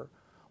harbor?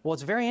 Well,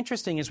 what's very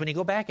interesting is when you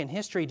go back in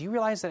history, do you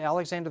realize that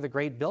Alexander the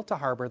Great built a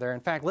harbor there? In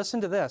fact,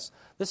 listen to this.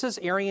 This is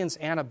Arrian's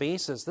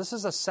Anabasis. This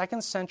is a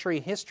 2nd century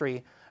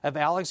history of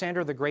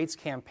Alexander the Great's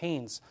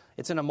campaigns.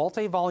 It's in a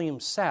multi-volume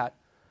set.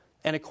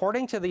 And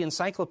according to the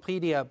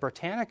Encyclopedia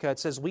Britannica, it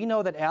says, we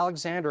know that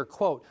Alexander,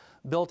 quote,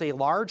 built a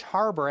large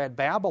harbor at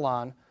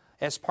Babylon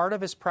as part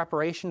of his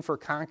preparation for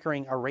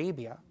conquering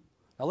Arabia.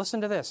 Now listen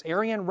to this.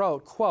 Arrian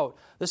wrote, quote,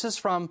 this is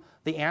from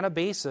the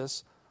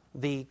Anabasis,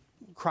 the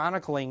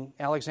chronicling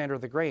Alexander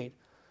the Great.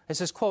 It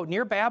says, quote,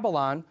 near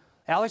Babylon,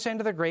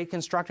 Alexander the Great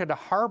constructed a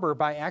harbor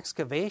by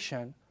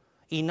excavation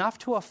enough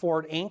to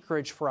afford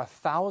anchorage for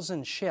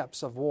 1,000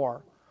 ships of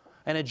war.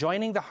 And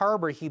adjoining the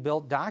harbor, he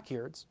built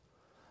dockyards.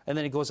 And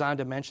then it goes on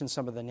to mention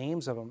some of the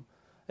names of them.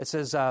 It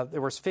says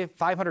there was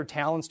 500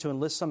 talents to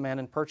enlist some men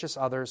and purchase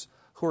others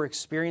who were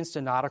experienced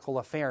in nautical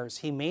affairs.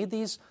 He made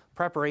these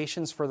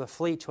preparations for the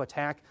fleet to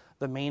attack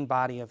the main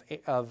body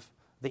of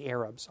the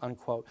Arabs,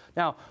 unquote.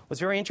 Now, what's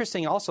very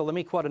interesting also, let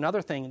me quote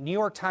another thing. New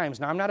York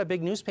Times, now I'm not a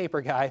big newspaper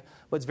guy,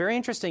 but it's very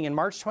interesting. In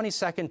March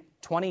 22nd,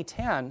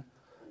 2010,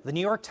 the New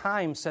York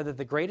Times said that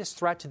the greatest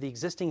threat to the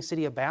existing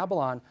city of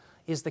Babylon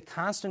is the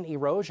constant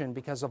erosion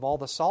because of all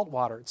the salt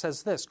water. It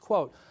says this,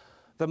 quote,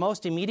 the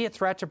most immediate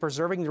threat to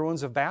preserving the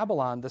ruins of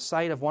Babylon, the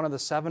site of one of the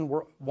 7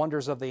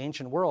 wonders of the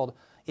ancient world,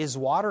 is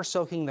water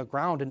soaking the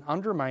ground and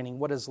undermining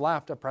what is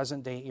left of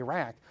present-day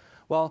Iraq.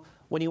 Well,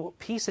 when you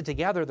piece it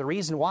together, the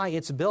reason why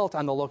it's built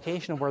on the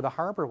location of where the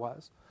harbor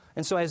was.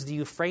 And so as the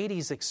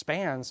Euphrates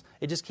expands,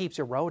 it just keeps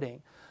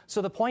eroding.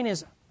 So the point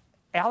is,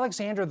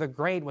 Alexander the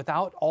Great,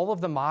 without all of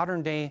the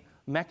modern-day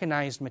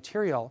mechanized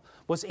material,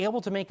 was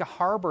able to make a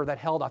harbor that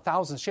held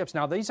 1,000 ships.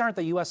 Now, these aren't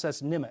the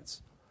USS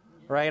Nimitz,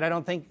 right?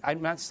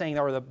 I'm not saying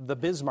they were the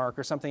Bismarck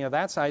or something of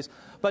that size,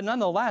 but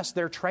nonetheless,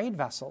 they're trade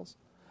vessels.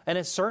 And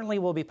it certainly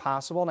will be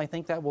possible, and I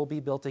think that will be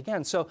built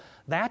again. So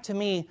that, to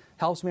me,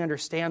 helps me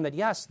understand that,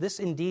 yes, this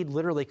indeed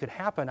literally could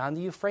happen on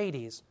the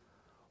Euphrates,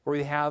 where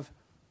you have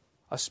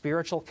a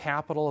spiritual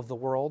capital of the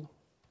world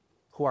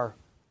who are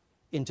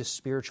into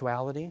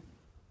spirituality.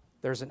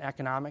 There's an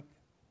economic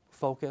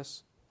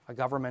focus, a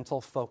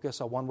governmental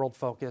focus, a one-world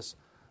focus,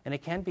 and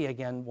it can be,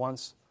 again,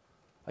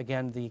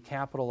 the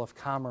capital of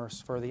commerce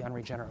for the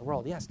unregenerate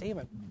world. Yes,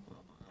 David?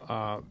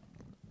 I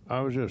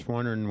was just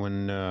wondering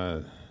when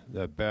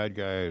that bad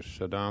guy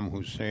Saddam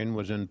Hussein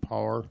was in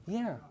power.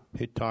 Yeah.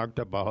 He talked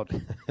about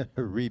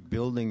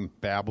rebuilding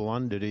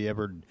Babylon. Did he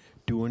ever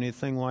do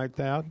anything like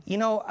that?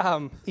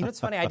 It's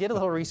funny. I did a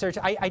little research.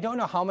 I don't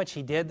know how much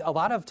he did. A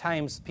lot of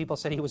times people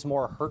said he was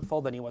more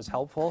hurtful than he was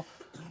helpful.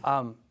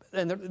 And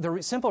the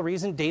simple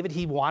reason, David,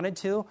 he wanted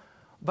to.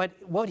 But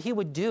what he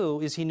would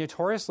do is he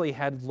notoriously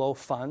had low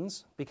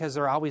funds because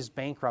they're always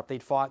bankrupt.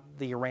 They'd fought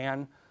the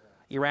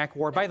Iraq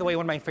war. By the way,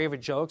 one of my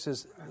favorite jokes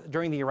is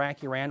during the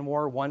Iraq-Iran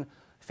war, one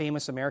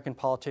famous American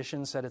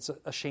politician said it's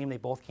a shame they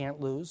both can't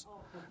lose,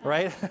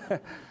 right?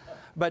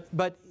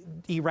 But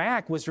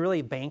Iraq was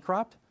really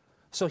bankrupt.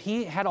 So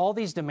he had all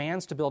these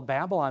demands to build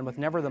Babylon with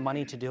never the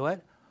money to do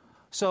it.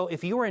 So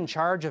if you were in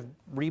charge of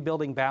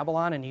rebuilding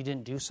Babylon and you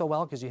didn't do so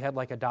well because you had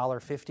like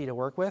 $1.50 to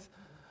work with,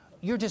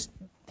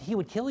 he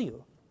would kill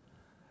you.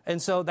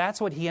 And so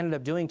that's what he ended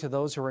up doing to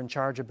those who were in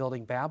charge of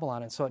building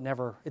Babylon. And so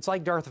it's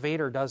like Darth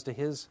Vader does to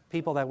his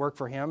people that work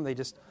for him.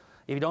 If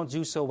you don't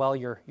do so well,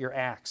 you're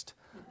axed.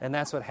 And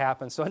that's what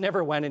happened. So it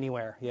never went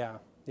anywhere. Yeah.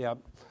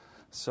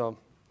 So,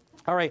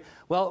 all right.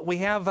 Well,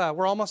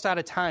 we're almost out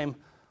of time.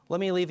 Let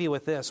me leave you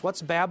with this.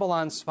 What's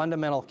Babylon's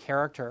fundamental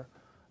character?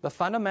 The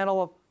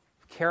fundamental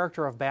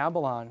character of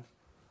Babylon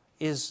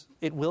is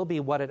it will be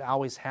what it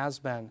always has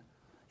been.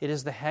 It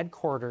is the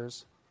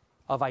headquarters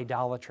of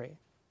idolatry.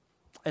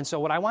 And so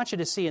what I want you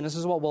to see, and this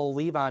is what we'll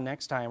leave on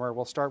next time, or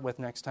we'll start with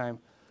next time,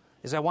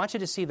 is I want you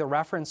to see the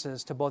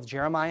references to both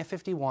Jeremiah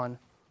 51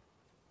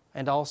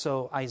 and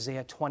also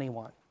Isaiah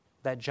 21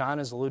 that John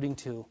is alluding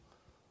to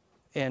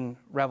in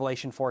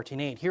Revelation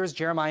 14:8. Here's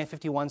Jeremiah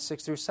 51,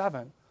 6 through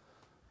 7.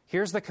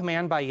 Here's the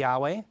command by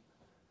Yahweh.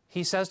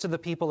 He says to the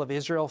people of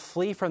Israel,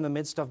 flee from the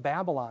midst of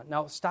Babylon.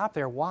 Now, stop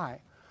there. Why?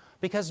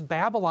 Because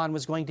Babylon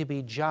was going to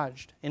be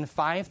judged. In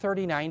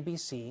 539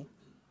 BC,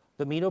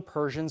 the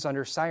Medo-Persians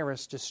under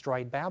Cyrus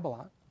destroyed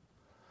Babylon.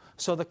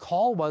 So the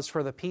call was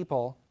for the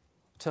people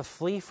to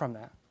flee from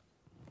that.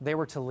 They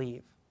were to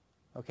leave,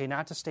 okay,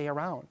 not to stay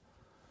around.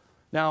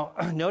 Now,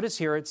 notice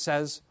here it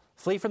says,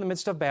 flee from the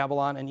midst of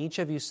Babylon, and each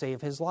of you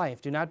save his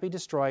life. Do not be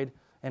destroyed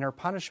in her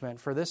punishment,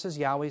 for this is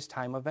Yahweh's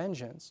time of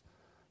vengeance.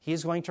 He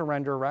is going to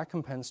render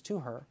recompense to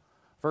her.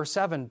 Verse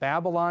 7,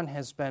 Babylon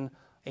has been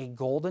a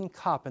golden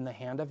cup in the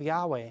hand of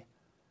Yahweh,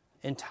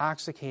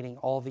 intoxicating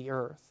all the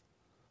earth.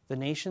 The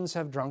nations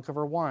have drunk of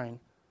her wine,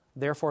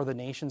 therefore the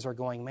nations are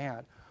going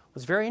mad.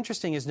 What's very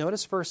interesting is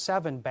notice verse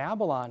 7,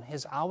 Babylon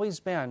has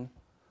always been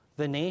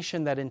the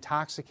nation that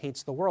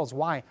intoxicates the world.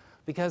 Why?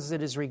 because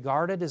it is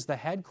regarded as the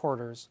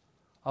headquarters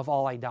of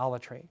all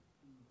idolatry.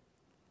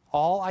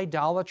 All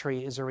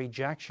idolatry is a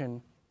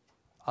rejection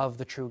of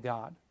the true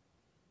God.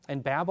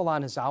 And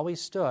Babylon has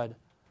always stood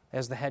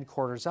as the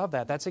headquarters of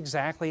that. That's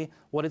exactly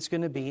what it's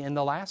going to be in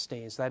the last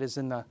days. That is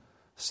in the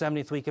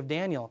 70th week of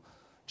Daniel.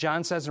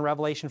 John says in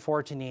Revelation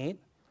 14:8,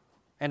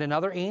 and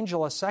another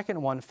angel, a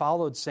second one,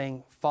 followed,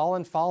 saying,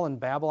 Fallen, fallen,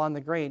 Babylon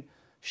the Great,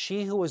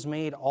 she who has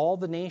made all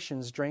the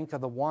nations drink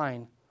of the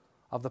wine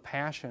of the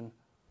passion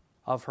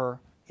of her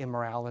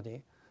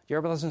immorality.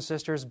 Dear brothers and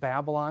sisters,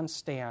 Babylon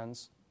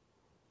stands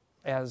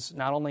as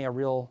not only a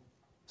real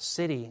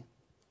city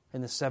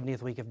in the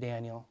 70th week of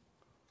Daniel,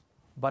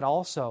 but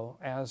also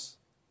as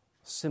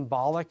a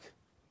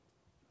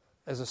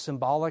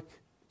symbolic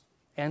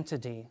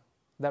entity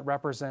that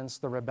represents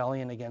the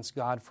rebellion against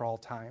God for all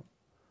time.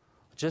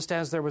 Just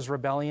as there was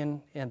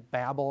rebellion in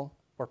Babel,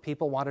 where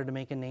people wanted to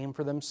make a name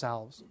for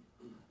themselves,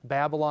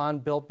 Babylon,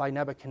 built by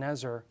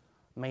Nebuchadnezzar,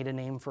 made a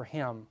name for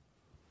him.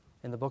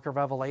 In the book of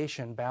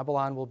Revelation,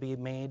 Babylon will be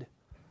made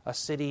a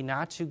city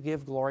not to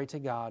give glory to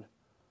God,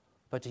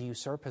 but to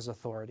usurp his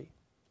authority.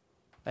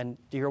 And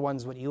dear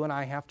ones, what you and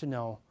I have to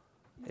know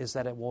is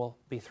that it will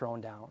be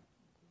thrown down.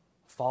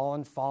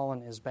 Fallen,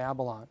 fallen is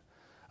Babylon.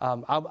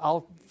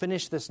 I'll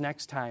finish this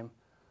next time,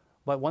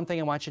 but one thing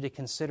I want you to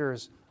consider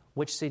is,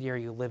 which city are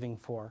you living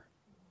for?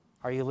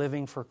 Are you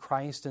living for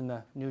Christ in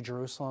the New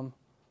Jerusalem?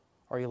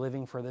 Or are you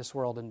living for this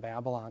world in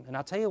Babylon? And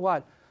I'll tell you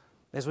what,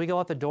 as we go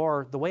out the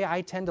door, the way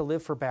I tend to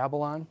live for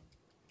Babylon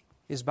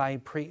is by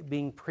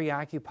being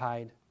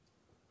preoccupied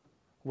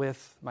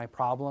with my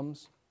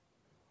problems,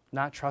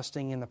 not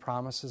trusting in the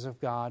promises of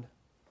God,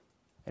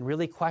 and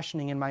really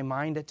questioning in my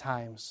mind at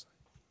times,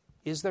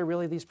 is there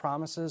really these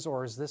promises,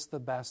 or is this the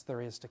best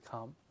there is to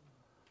come?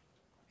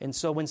 And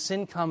so when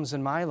sin comes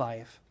in my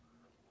life,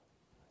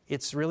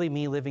 it's really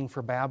me living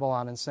for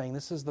Babylon and saying,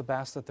 this is the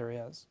best that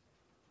there is.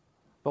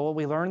 But what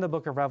we learn in the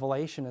book of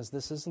Revelation is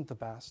this isn't the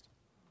best.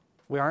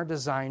 We aren't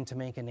designed to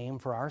make a name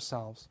for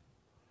ourselves,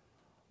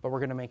 but we're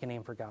going to make a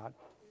name for God.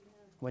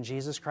 When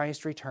Jesus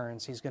Christ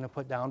returns, he's going to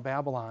put down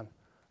Babylon,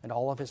 and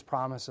all of his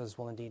promises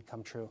will indeed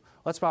come true.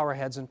 Let's bow our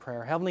heads in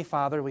prayer. Heavenly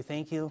Father, we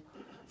thank you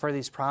for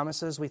these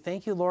promises. We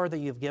thank you, Lord, that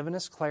you've given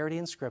us clarity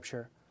in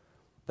Scripture,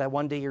 that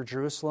one day your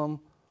Jerusalem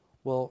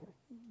will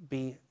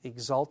be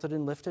exalted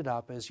and lifted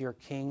up as your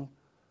King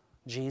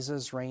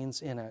Jesus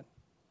reigns in it,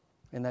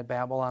 and that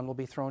Babylon will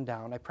be thrown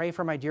down. I pray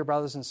for my dear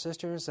brothers and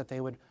sisters that they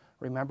would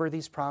remember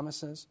these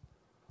promises,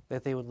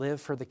 that they would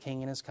live for the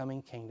King and his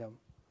coming kingdom,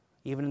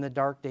 even in the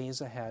dark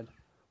days ahead.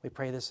 We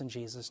pray this in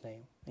Jesus'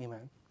 name.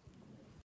 Amen.